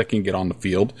safeties that can get on the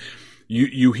field.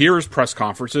 You hear his press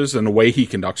conferences and the way he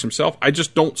conducts himself. I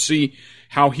just don't see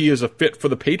how he is a fit for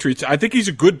the Patriots. I think he's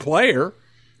a good player.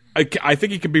 I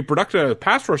think he can be productive as a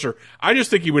pass rusher. I just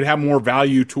think he would have more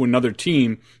value to another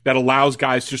team that allows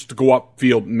guys just to go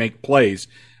upfield and make plays.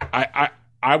 I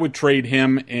would trade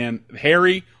him. And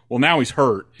Harry, well, now he's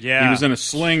hurt. Yeah. He was in a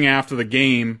sling after the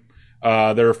game.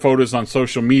 There are photos on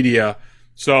social media.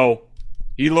 So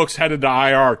he looks headed to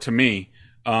IR to me.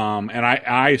 And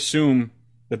I assume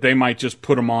that they might just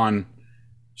put him on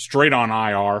straight on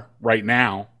IR right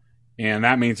now. And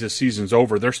that means his season's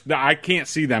over. I can't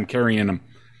see them carrying him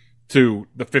to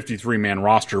the 53-man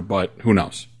roster, but who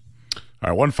knows? All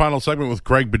right, one final segment with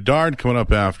Greg Bedard coming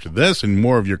up after this, and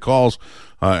more of your calls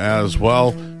as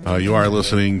well. You are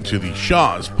listening to the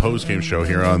Shaw's postgame show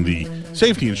here on the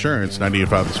Safety Insurance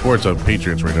 98.5 The Sports of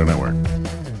Patriots Radio Network.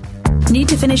 Need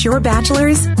to finish your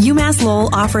bachelor's? UMass Lowell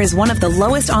offers one of the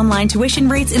lowest online tuition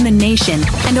rates in the nation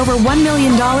and over $1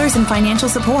 million in financial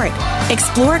support.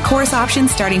 Explore course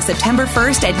options starting September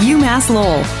 1st at UMass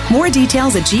Lowell. More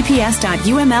details at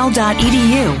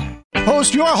gps.uml.edu.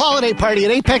 Host your holiday party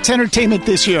at Apex Entertainment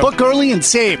this year. Book early and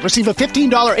save. Receive a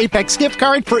 $15 Apex gift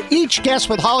card for each guest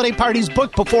with holiday parties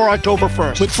booked before October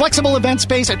 1st. With flexible event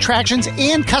space, attractions,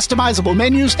 and customizable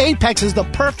menus, Apex is the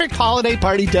perfect holiday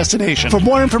party destination. For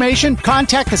more information,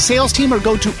 contact the sales team or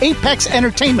go to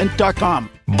apexentertainment.com.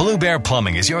 Blue Bear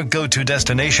Plumbing is your go-to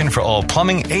destination for all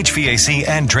plumbing, HVAC,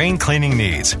 and drain cleaning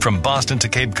needs. From Boston to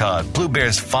Cape Cod, Blue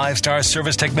Bear's 5-star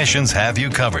service technicians have you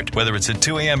covered. Whether it's a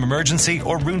 2 a.m. emergency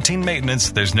or routine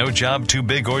maintenance, there's no job too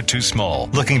big or too small.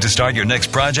 Looking to start your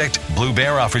next project? Blue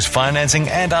Bear offers financing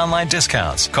and online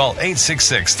discounts. Call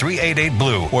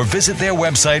 866-388-BLUE or visit their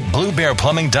website,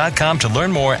 bluebearplumbing.com, to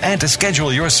learn more and to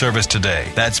schedule your service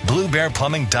today. That's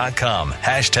bluebearplumbing.com.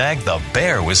 Hashtag the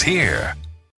bear was here.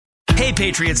 Hey,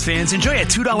 Patriots fans, enjoy a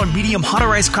 $2 medium hot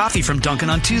or iced coffee from Dunkin'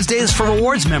 on Tuesdays for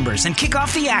rewards members and kick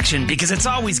off the action because it's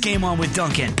always game on with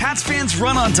Dunkin'. Pats fans,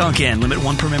 run on Dunkin'. Limit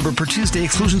 1 per member per Tuesday.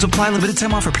 Exclusions apply. Limited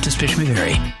time offer. Participation may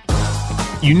vary.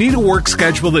 You need a work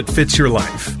schedule that fits your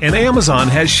life, and Amazon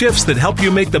has shifts that help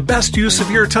you make the best use of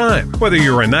your time. Whether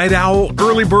you're a night owl,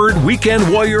 early bird, weekend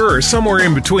warrior, or somewhere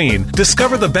in between,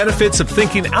 discover the benefits of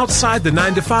thinking outside the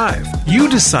 9-to-5. You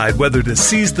decide whether to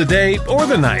seize the day or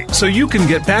the night so you can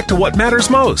get back to what matters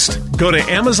most. Go to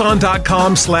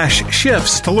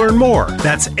Amazon.com/shifts to learn more.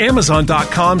 That's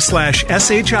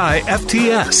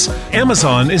Amazon.com/SHIFTS.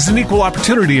 Amazon is an equal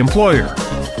opportunity employer.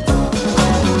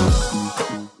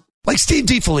 Like Steve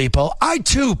DiFilippo, I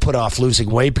too put off losing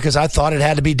weight because I thought it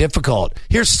had to be difficult.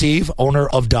 Here's Steve, owner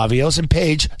of Davios, and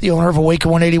Paige, the owner of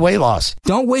Awaken 180 Weight Loss.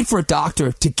 Don't wait for a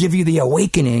doctor to give you the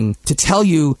awakening to tell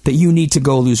you that you need to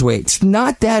go lose weight. It's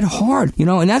not that hard,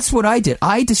 and that's what I did.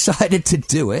 I decided to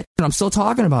do it, and I'm still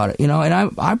talking about it, and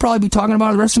I'll probably be talking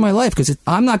about it the rest of my life because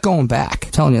I'm not going back.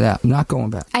 I'm telling you that. I'm not going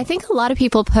back. I think a lot of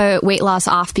people put weight loss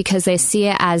off because they see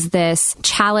it as this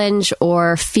challenge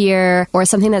or fear or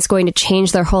something that's going to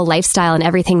change their whole lifestyle and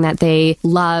everything that they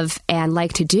love and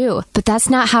like to do. But that's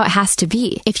not how it has to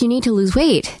be. If you need to lose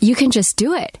weight, you can just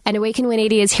do it. And Awaken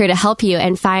 180 is here to help you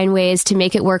and find ways to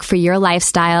make it work for your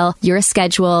lifestyle, your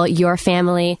schedule, your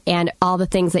family, and all the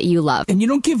things that you love. And you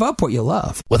don't give up what you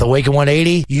love. With Awaken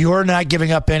 180, you're not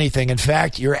giving up anything. In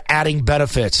fact, you're adding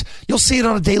benefits. You'll see it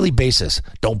on a daily basis.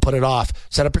 Don't put it off.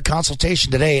 Set up your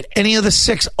consultation today at any of the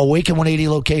 6 Awaken 180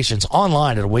 locations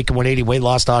online at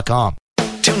awaken180weightloss.com.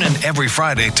 Tune in every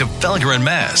Friday to Felger and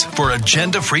Maz for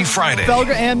Agenda Free Friday.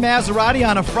 Felger and Maserati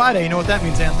on a Friday. You know what that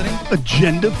means, Anthony?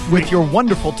 Agenda Free. With your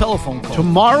wonderful telephone call.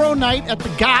 Tomorrow night at the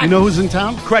Guy. You know who's in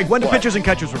town? Craig, when do pitchers and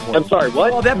catchers report? I'm sorry,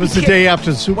 what? Well, that was the day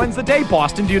after the Super Bowl. When's the day,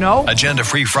 Boston? Do you know? Agenda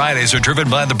Free Fridays are driven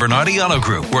by the Bernardi Auto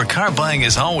Group, where car buying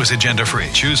is always agenda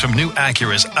free. Choose from new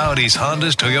Acuras, Audis,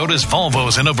 Hondas, Toyotas,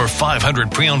 Volvos, and over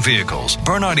 500 pre-owned vehicles.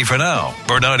 Bernardi for now.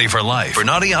 Bernardi for life.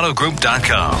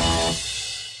 BernardiAutoGroup.com.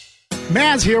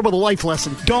 Maz here with a life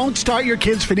lesson. Don't start your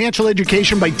kids' financial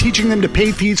education by teaching them to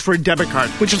pay fees for a debit card,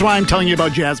 which is why I'm telling you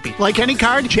about Jazzby. Like any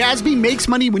card, Jazzby makes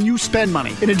money when you spend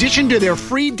money. In addition to their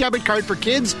free debit card for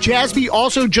kids, Jazzby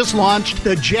also just launched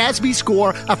the Jazzby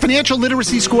Score, a financial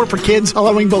literacy score for kids,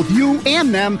 allowing both you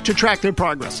and them to track their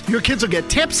progress. Your kids will get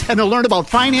tips and they'll learn about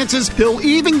finances. They'll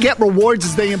even get rewards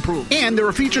as they improve. And there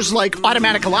are features like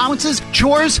automatic allowances,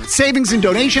 chores, savings and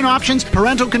donation options,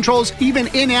 parental controls, even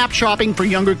in-app shopping for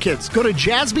younger kids. Go to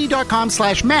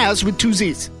jazzby.com/Maz with 2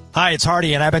 Z's. Hi, it's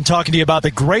Hardy, and I've been talking to you about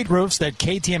the great roofs that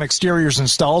KTM Exteriors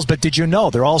installs, but did you know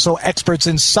they're also experts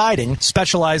in siding,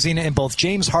 specializing in both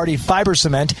James Hardy fiber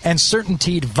cement and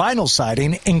CertainTeed vinyl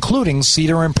siding, including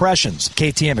cedar impressions.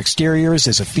 KTM Exteriors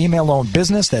is a female-owned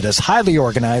business that is highly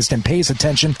organized and pays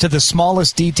attention to the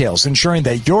smallest details, ensuring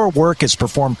that your work is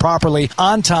performed properly,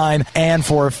 on time, and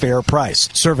for a fair price.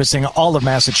 Servicing all of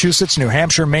Massachusetts, New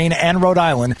Hampshire, Maine, and Rhode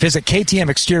Island, visit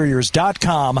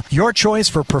KTMExteriors.com, your choice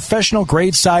for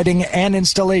professional-grade siding and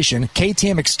installation,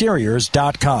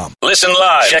 KTMExteriors.com. Listen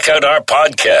live. Check out our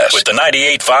podcast with the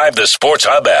 98.5 The Sports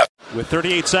Hub app. With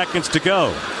 38 seconds to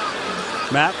go,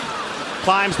 Matt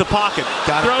climbs the pocket,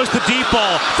 throws the deep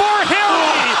ball for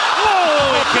Harry.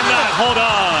 Oh, he cannot hold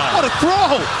on. What a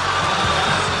throw!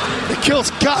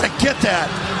 Nikhil's got to get that.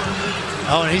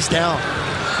 Oh, and he's down.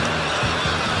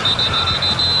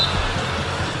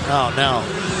 Oh, no.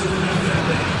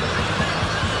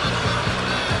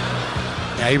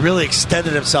 Yeah, he really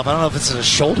extended himself. I don't know if it's in the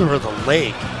shoulder or the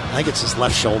leg. I think it's his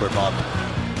left shoulder, Bob.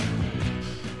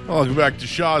 Welcome back to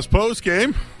Shaw's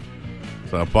postgame.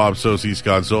 So Bob Socci,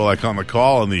 Scott Zolak on the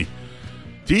call, and the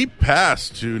deep pass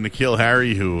to N'Keal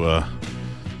Harry, who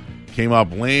came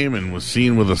up lame and was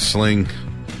seen with a sling,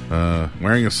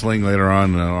 wearing a sling later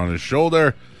on his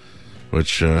shoulder,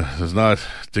 which does not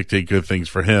dictate good things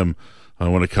for him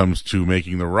when it comes to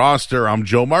making the roster. I'm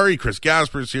Joe Murray. Chris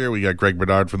Gasper's here. We got Greg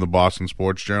Bedard from the Boston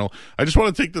Sports Journal. I just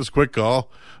want to take this quick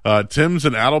call. Tim's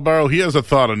in Attleboro. He has a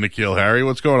thought on N'Keal Harry.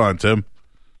 What's going on, Tim?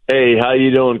 Hey, how you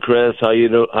doing, Chris? How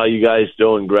you guys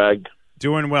doing, Greg?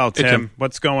 Doing well, Tim. Hey, Tim.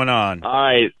 What's going on? All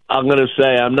right, I'm going to say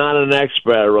I'm not an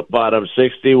expert, but I'm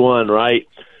 61, right?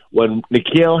 When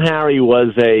N'Keal Harry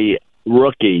was a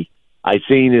rookie, I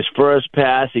seen his first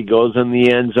pass. He goes in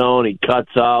the end zone. He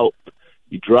cuts out.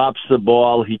 He drops the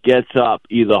ball. He gets up,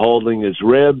 either holding his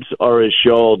ribs or his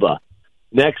shoulder.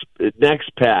 Next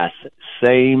pass,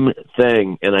 same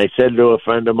thing. And I said to a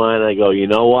friend of mine, I go, you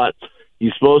know what?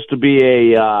 He's supposed to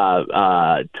be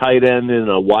a tight end in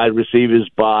a wide receiver's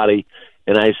body.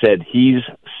 And I said, he's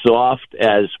soft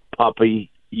as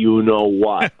puppy, you know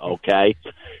what, okay?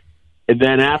 And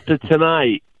then after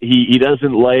tonight, he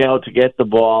doesn't lay out to get the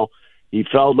ball. He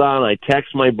fell down. I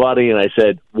text my buddy, and I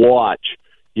said, watch.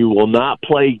 He will not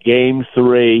play Game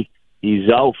 3. He's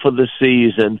out for the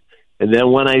season. And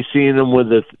then when I seen him with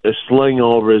a sling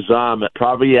over his arm,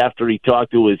 probably after he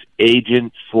talked to his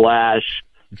agent /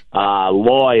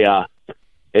 lawyer,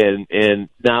 and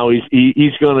now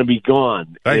he's going to be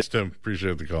gone. Thanks, Tim.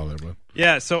 Appreciate the call there, bud.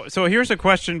 Yeah, so here's a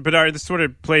question, Bedard. This sort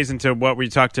of plays into what we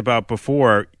talked about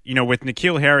before. You know, with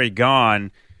N'Keal Harry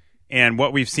gone, and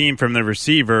what we've seen from the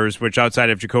receivers, which outside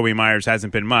of Jacoby Myers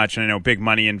hasn't been much, and I know big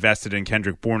money invested in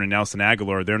Kendrick Bourne and Nelson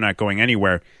Aguilar, they're not going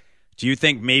anywhere. Do you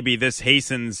think maybe this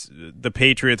hastens the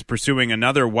Patriots pursuing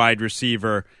another wide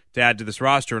receiver to add to this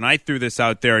roster? And I threw this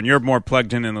out there, and you're more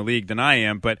plugged in the league than I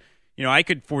am, but you know, I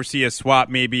could foresee a swap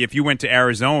maybe if you went to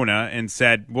Arizona and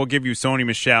said, we'll give you Sony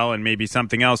Michel and maybe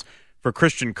something else for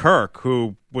Christian Kirk,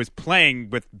 who was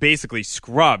playing with basically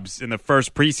scrubs in the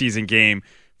first preseason game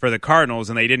for the Cardinals,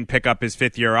 and they didn't pick up his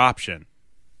fifth-year option.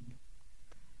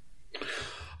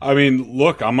 I mean,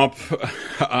 look, I'm up for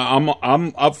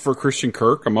Christian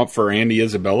Kirk. I'm up for Andy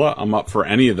Isabella. I'm up for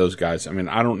any of those guys. I mean,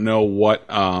 I don't know what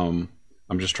I'm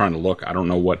just trying to look. I don't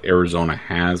know what Arizona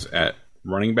has at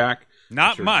running back.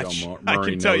 Not much. I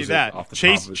can tell you that.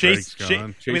 Chase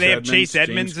they have Chase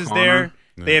Edmonds is there.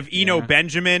 Yeah. They have Eno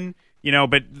Benjamin. You know,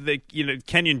 but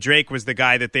Kenyon Drake was the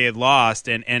guy that they had lost,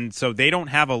 and so they don't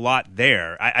have a lot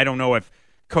there. I don't know if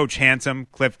Coach Handsome,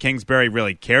 Cliff Kingsbury,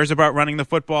 really cares about running the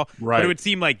football. Right. But it would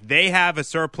seem like they have a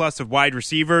surplus of wide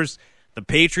receivers. The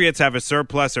Patriots have a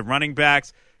surplus of running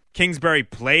backs. Kingsbury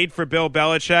played for Bill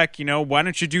Belichick. You know, why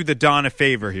don't you do the Don a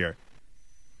favor here?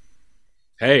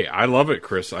 Hey, I love it,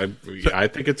 Chris. I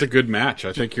think it's a good match.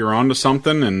 I think you're onto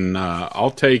something, and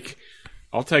I'll take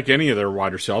any of their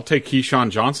wide receivers. I'll take Keyshawn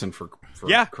Johnson for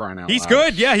crying out loud. He's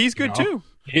good. Yeah, he's good too.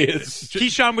 He is.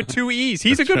 Keyshawn with 2 E's.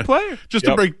 He's a good player. Just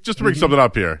to bring something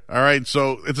up here. All right,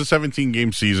 so it's a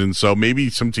 17-game season, so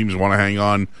maybe some teams want to hang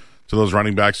on to those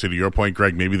running backs. To your point,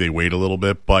 Greg, maybe they wait a little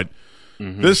bit, but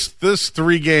this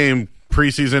 3-game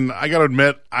preseason. I got to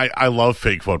admit, I love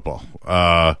fake football.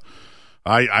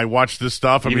 I watched this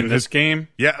stuff. Even this game?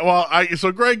 Yeah. Well,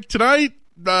 so Greg, tonight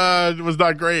was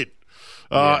not great.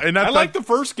 And I like the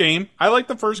first game. I like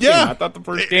the first game. I thought the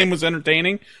first game was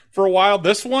entertaining for a while.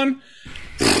 This one,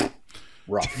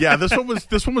 rough. Yeah, this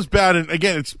one was bad. And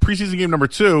again, it's preseason game number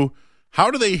 2. How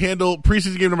do they handle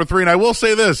preseason game number 3? And I will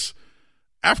say this.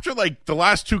 After, like, the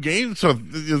last 2 games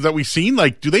that we've seen,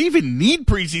 like, do they even need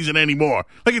preseason anymore?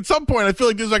 Like, at some point, I feel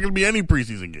like there's not going to be any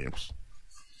preseason games.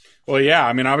 Well, yeah.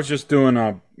 I mean, I was just doing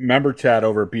a member chat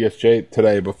over at BSJ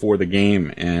today before the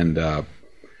game, and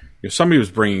somebody was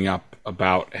bringing up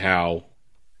about how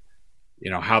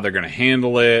they're going to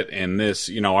handle it, and this,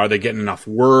 are they getting enough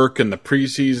work in the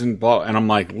preseason? Blah. And I'm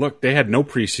like, look, they had no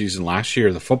preseason last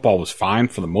year. The football was fine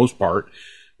for the most part.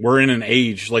 We're in an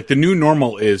age, like, the new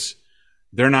normal is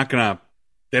they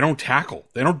don't tackle.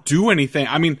 They don't do anything.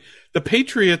 I mean, the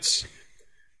Patriots,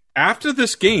 after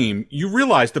this game, you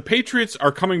realize the Patriots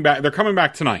are coming back. They're coming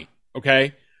back tonight,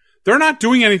 okay? They're not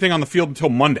doing anything on the field until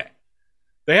Monday.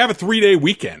 They have a 3-day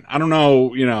weekend. I don't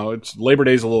know, it's Labor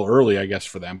Day's a little early, I guess,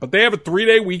 for them. But they have a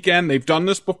 3-day weekend. They've done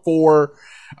this before.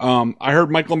 I heard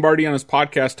Mike Lombardi on his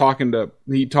podcast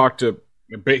he talked to,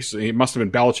 basically, it must have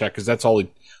been Belichick, because that's who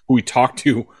he talked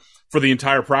to for the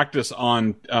entire practice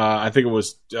on, I think it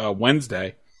was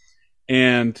Wednesday.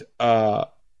 And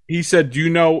he said,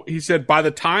 by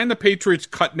the time the Patriots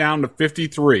cut down to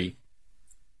 53,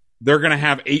 they're going to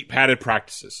have 8 padded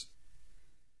practices.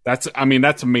 That's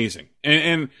amazing.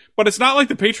 But it's not like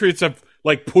the Patriots have,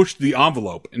 like, pushed the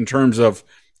envelope in terms of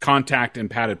contact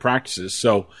and padded practices.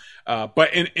 So,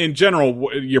 but in general,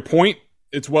 your point,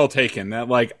 it's well taken. That,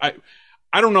 like,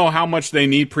 I don't know how much they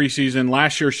need preseason.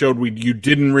 Last year showed you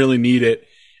didn't really need it,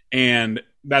 and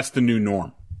that's the new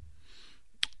norm.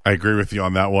 I agree with you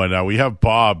on that one. We have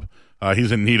Bob.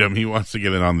 He's in Needham. He wants to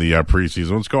get in on the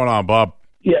preseason. What's going on, Bob?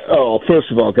 Yeah. Oh,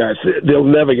 first of all, guys, they'll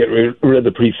never get rid of the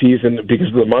preseason because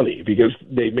of the money, because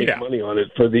they make money on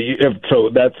it so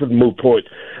that's a moot point.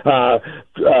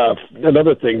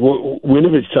 Another thing,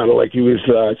 Winovich sounded like he was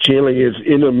channeling his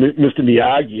inner Mr.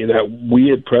 Miyagi in that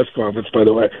weird press conference, by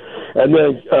the way. And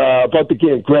then about the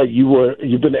game, Greg,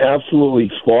 you've been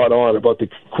absolutely spot on about the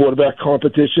quarterback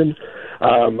competition.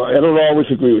 I don't always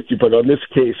agree with you, but on this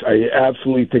case, I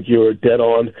absolutely think you're dead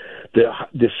on.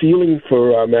 The ceiling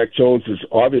for Mac Jones is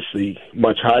obviously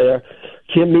much higher.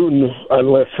 Cam Newton,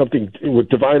 unless something with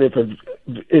divine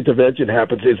intervention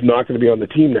happens, is not going to be on the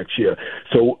team next year.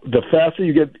 So the faster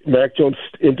you get Mac Jones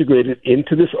integrated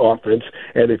into this offense,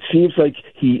 and it seems like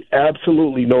he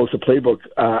absolutely knows the playbook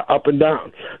up and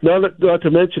down. Not to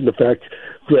mention the fact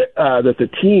that the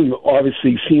team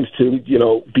obviously seems to,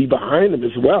 be behind him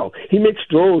as well. He makes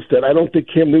throws that I don't think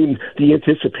Cam Newton, the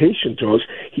anticipation throws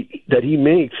that he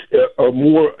makes are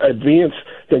more advanced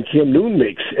than Cam Newton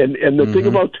makes. And the thing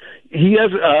about he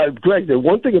has, Greg, the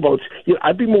one thing about,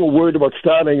 I'd be more worried about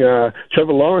starting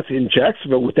Trevor Lawrence in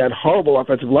Jacksonville with that horrible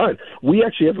offensive line. We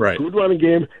actually have a good running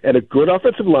game and a good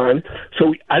offensive line,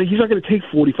 so he's not going to take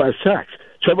 45 sacks.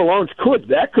 Trevor Lawrence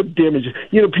that could damage.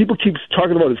 People keep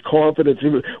talking about his confidence.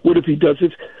 What if he does this?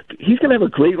 He's going to have a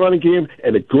great running game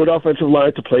and a good offensive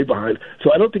line to play behind.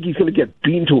 So I don't think he's going to get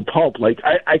beaten to a pulp. Like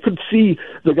I could see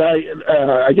the guy.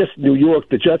 I guess New York,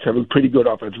 the Jets have a pretty good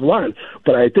offensive line,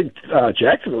 but I think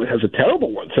Jacksonville has a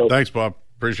terrible one. So thanks, Bob.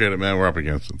 Appreciate it, man. We're up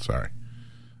against it. Sorry.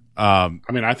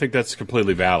 I think that's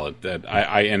completely valid. That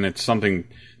and it's something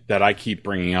that I keep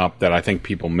bringing up that I think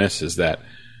people miss is that.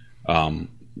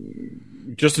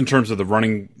 Just in terms of the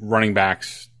running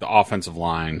backs, the offensive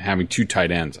line, having 2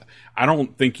 tight ends, I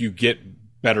don't think you get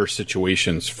better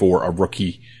situations for a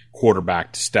rookie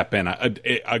quarterback to step in,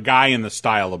 a guy in the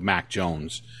style of Mac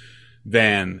Jones,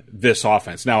 than this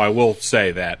offense. Now, I will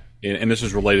say that, and this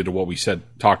is related to what we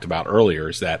talked about earlier,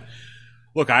 is that,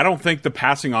 look, I don't think the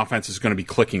passing offense is going to be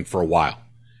clicking for a while.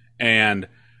 And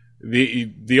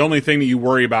the only thing that you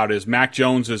worry about is Mac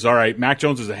Jones is all right. Mac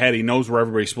Jones is ahead. He knows where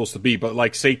everybody's supposed to be. But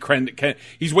like, say,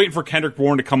 he's waiting for Kendrick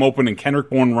Bourne to come open, and Kendrick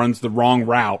Bourne runs the wrong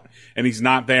route, and he's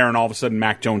not there, and all of a sudden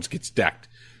Mac Jones gets decked.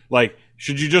 Like,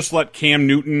 should you just let Cam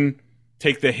Newton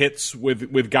take the hits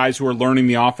with guys who are learning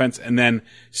the offense, and then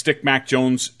stick Mac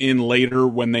Jones in later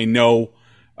when they know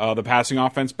the passing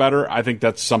offense better? I think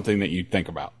that's something that you'd think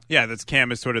about. Yeah, that's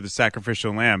Cam is sort of the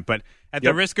sacrificial lamb, but at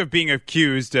the risk of being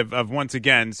accused of once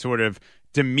again sort of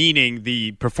demeaning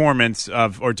the performance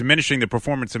of, or diminishing the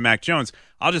performance of Mac Jones,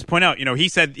 I'll just point out, he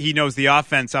said he knows the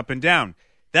offense up and down.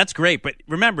 That's great, but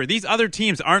remember, these other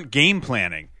teams aren't game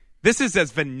planning. This is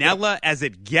as vanilla as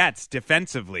it gets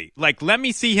defensively. Like, let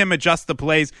me see him adjust the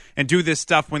plays and do this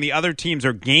stuff when the other teams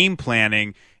are game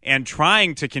planning and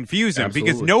trying to confuse him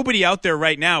Absolutely. because nobody out there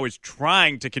right now is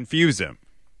trying to confuse him.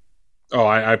 Oh,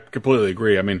 I completely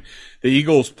agree. I mean, the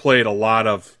Eagles played a lot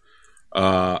of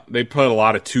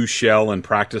two shell in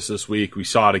practice this week. We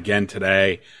saw it again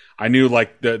today. I knew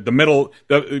like the middle,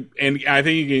 and I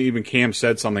think even Cam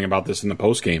said something about this in the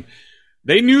post game.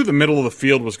 They knew the middle of the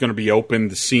field was going to be open,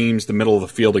 the seams, the middle of the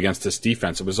field against this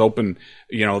defense. It was open.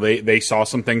 You know, they saw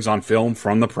some things on film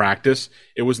from the practice.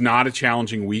 It was not a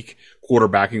challenging week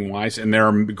quarterbacking wise, and there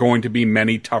are going to be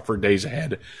many tougher days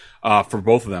ahead for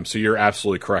both of them. So you're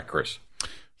absolutely correct, Chris.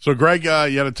 So, Greg, you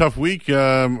had a tough week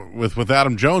with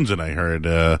Adam Jones, and I heard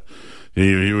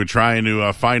you were trying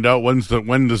to find out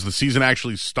when does the season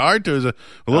actually start. There's a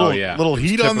little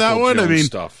heat on that one.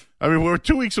 Jones I mean, we're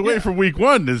 2 weeks away from week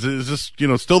one. Is this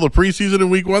still the preseason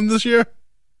in week one this year?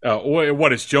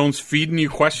 What is Jones feeding you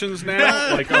questions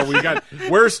now? Like,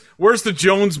 where's the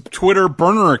Jones Twitter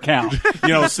burner account?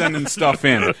 Sending stuff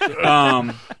in.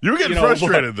 You were getting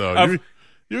frustrated though.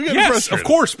 Yes, of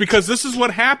course, because this is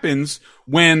what happens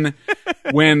when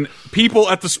people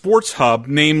at the Sports Hub,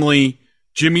 namely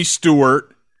Jimmy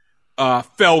Stewart,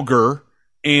 Felger,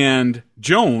 and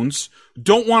Jones,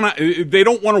 don't want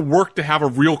to work to have a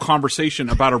real conversation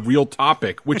about a real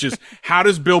topic, which is how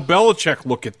does Bill Belichick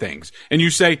look at things? And you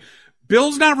say,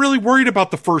 Bill's not really worried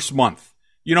about the first month.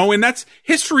 And that's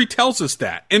history tells us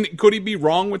that. And could he be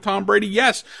wrong with Tom Brady?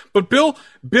 Yes. But Bill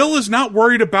is not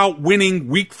worried about winning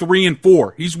week 3 and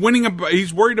 4. He's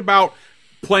worried about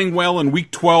playing well in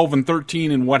week 12 and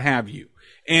 13 and what have you.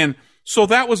 And so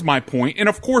that was my point. And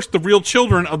of course, the real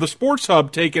children of the Sports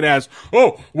Hub take it as,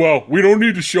 oh, well, we don't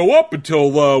need to show up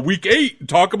until week 8 and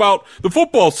talk about the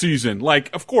football season. Like,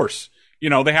 of course.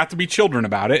 They have to be children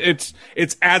about it.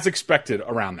 It's as expected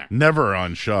around there. Never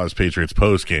on Shaw's Patriots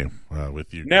post game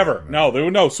with you. Never.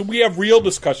 No. So we have real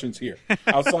discussions here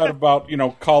outside about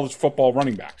college football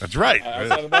running backs. That's right.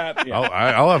 Outside of that, yeah.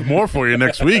 I'll have more for you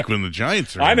next week when the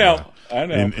Giants are. I know.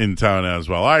 In town as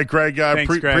well. All right, Greg. Thanks,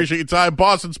 Greg. Appreciate your time.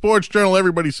 Boston Sports Journal.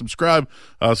 Everybody subscribe.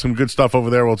 Some good stuff over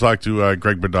there. We'll talk to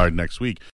Greg Bedard next week.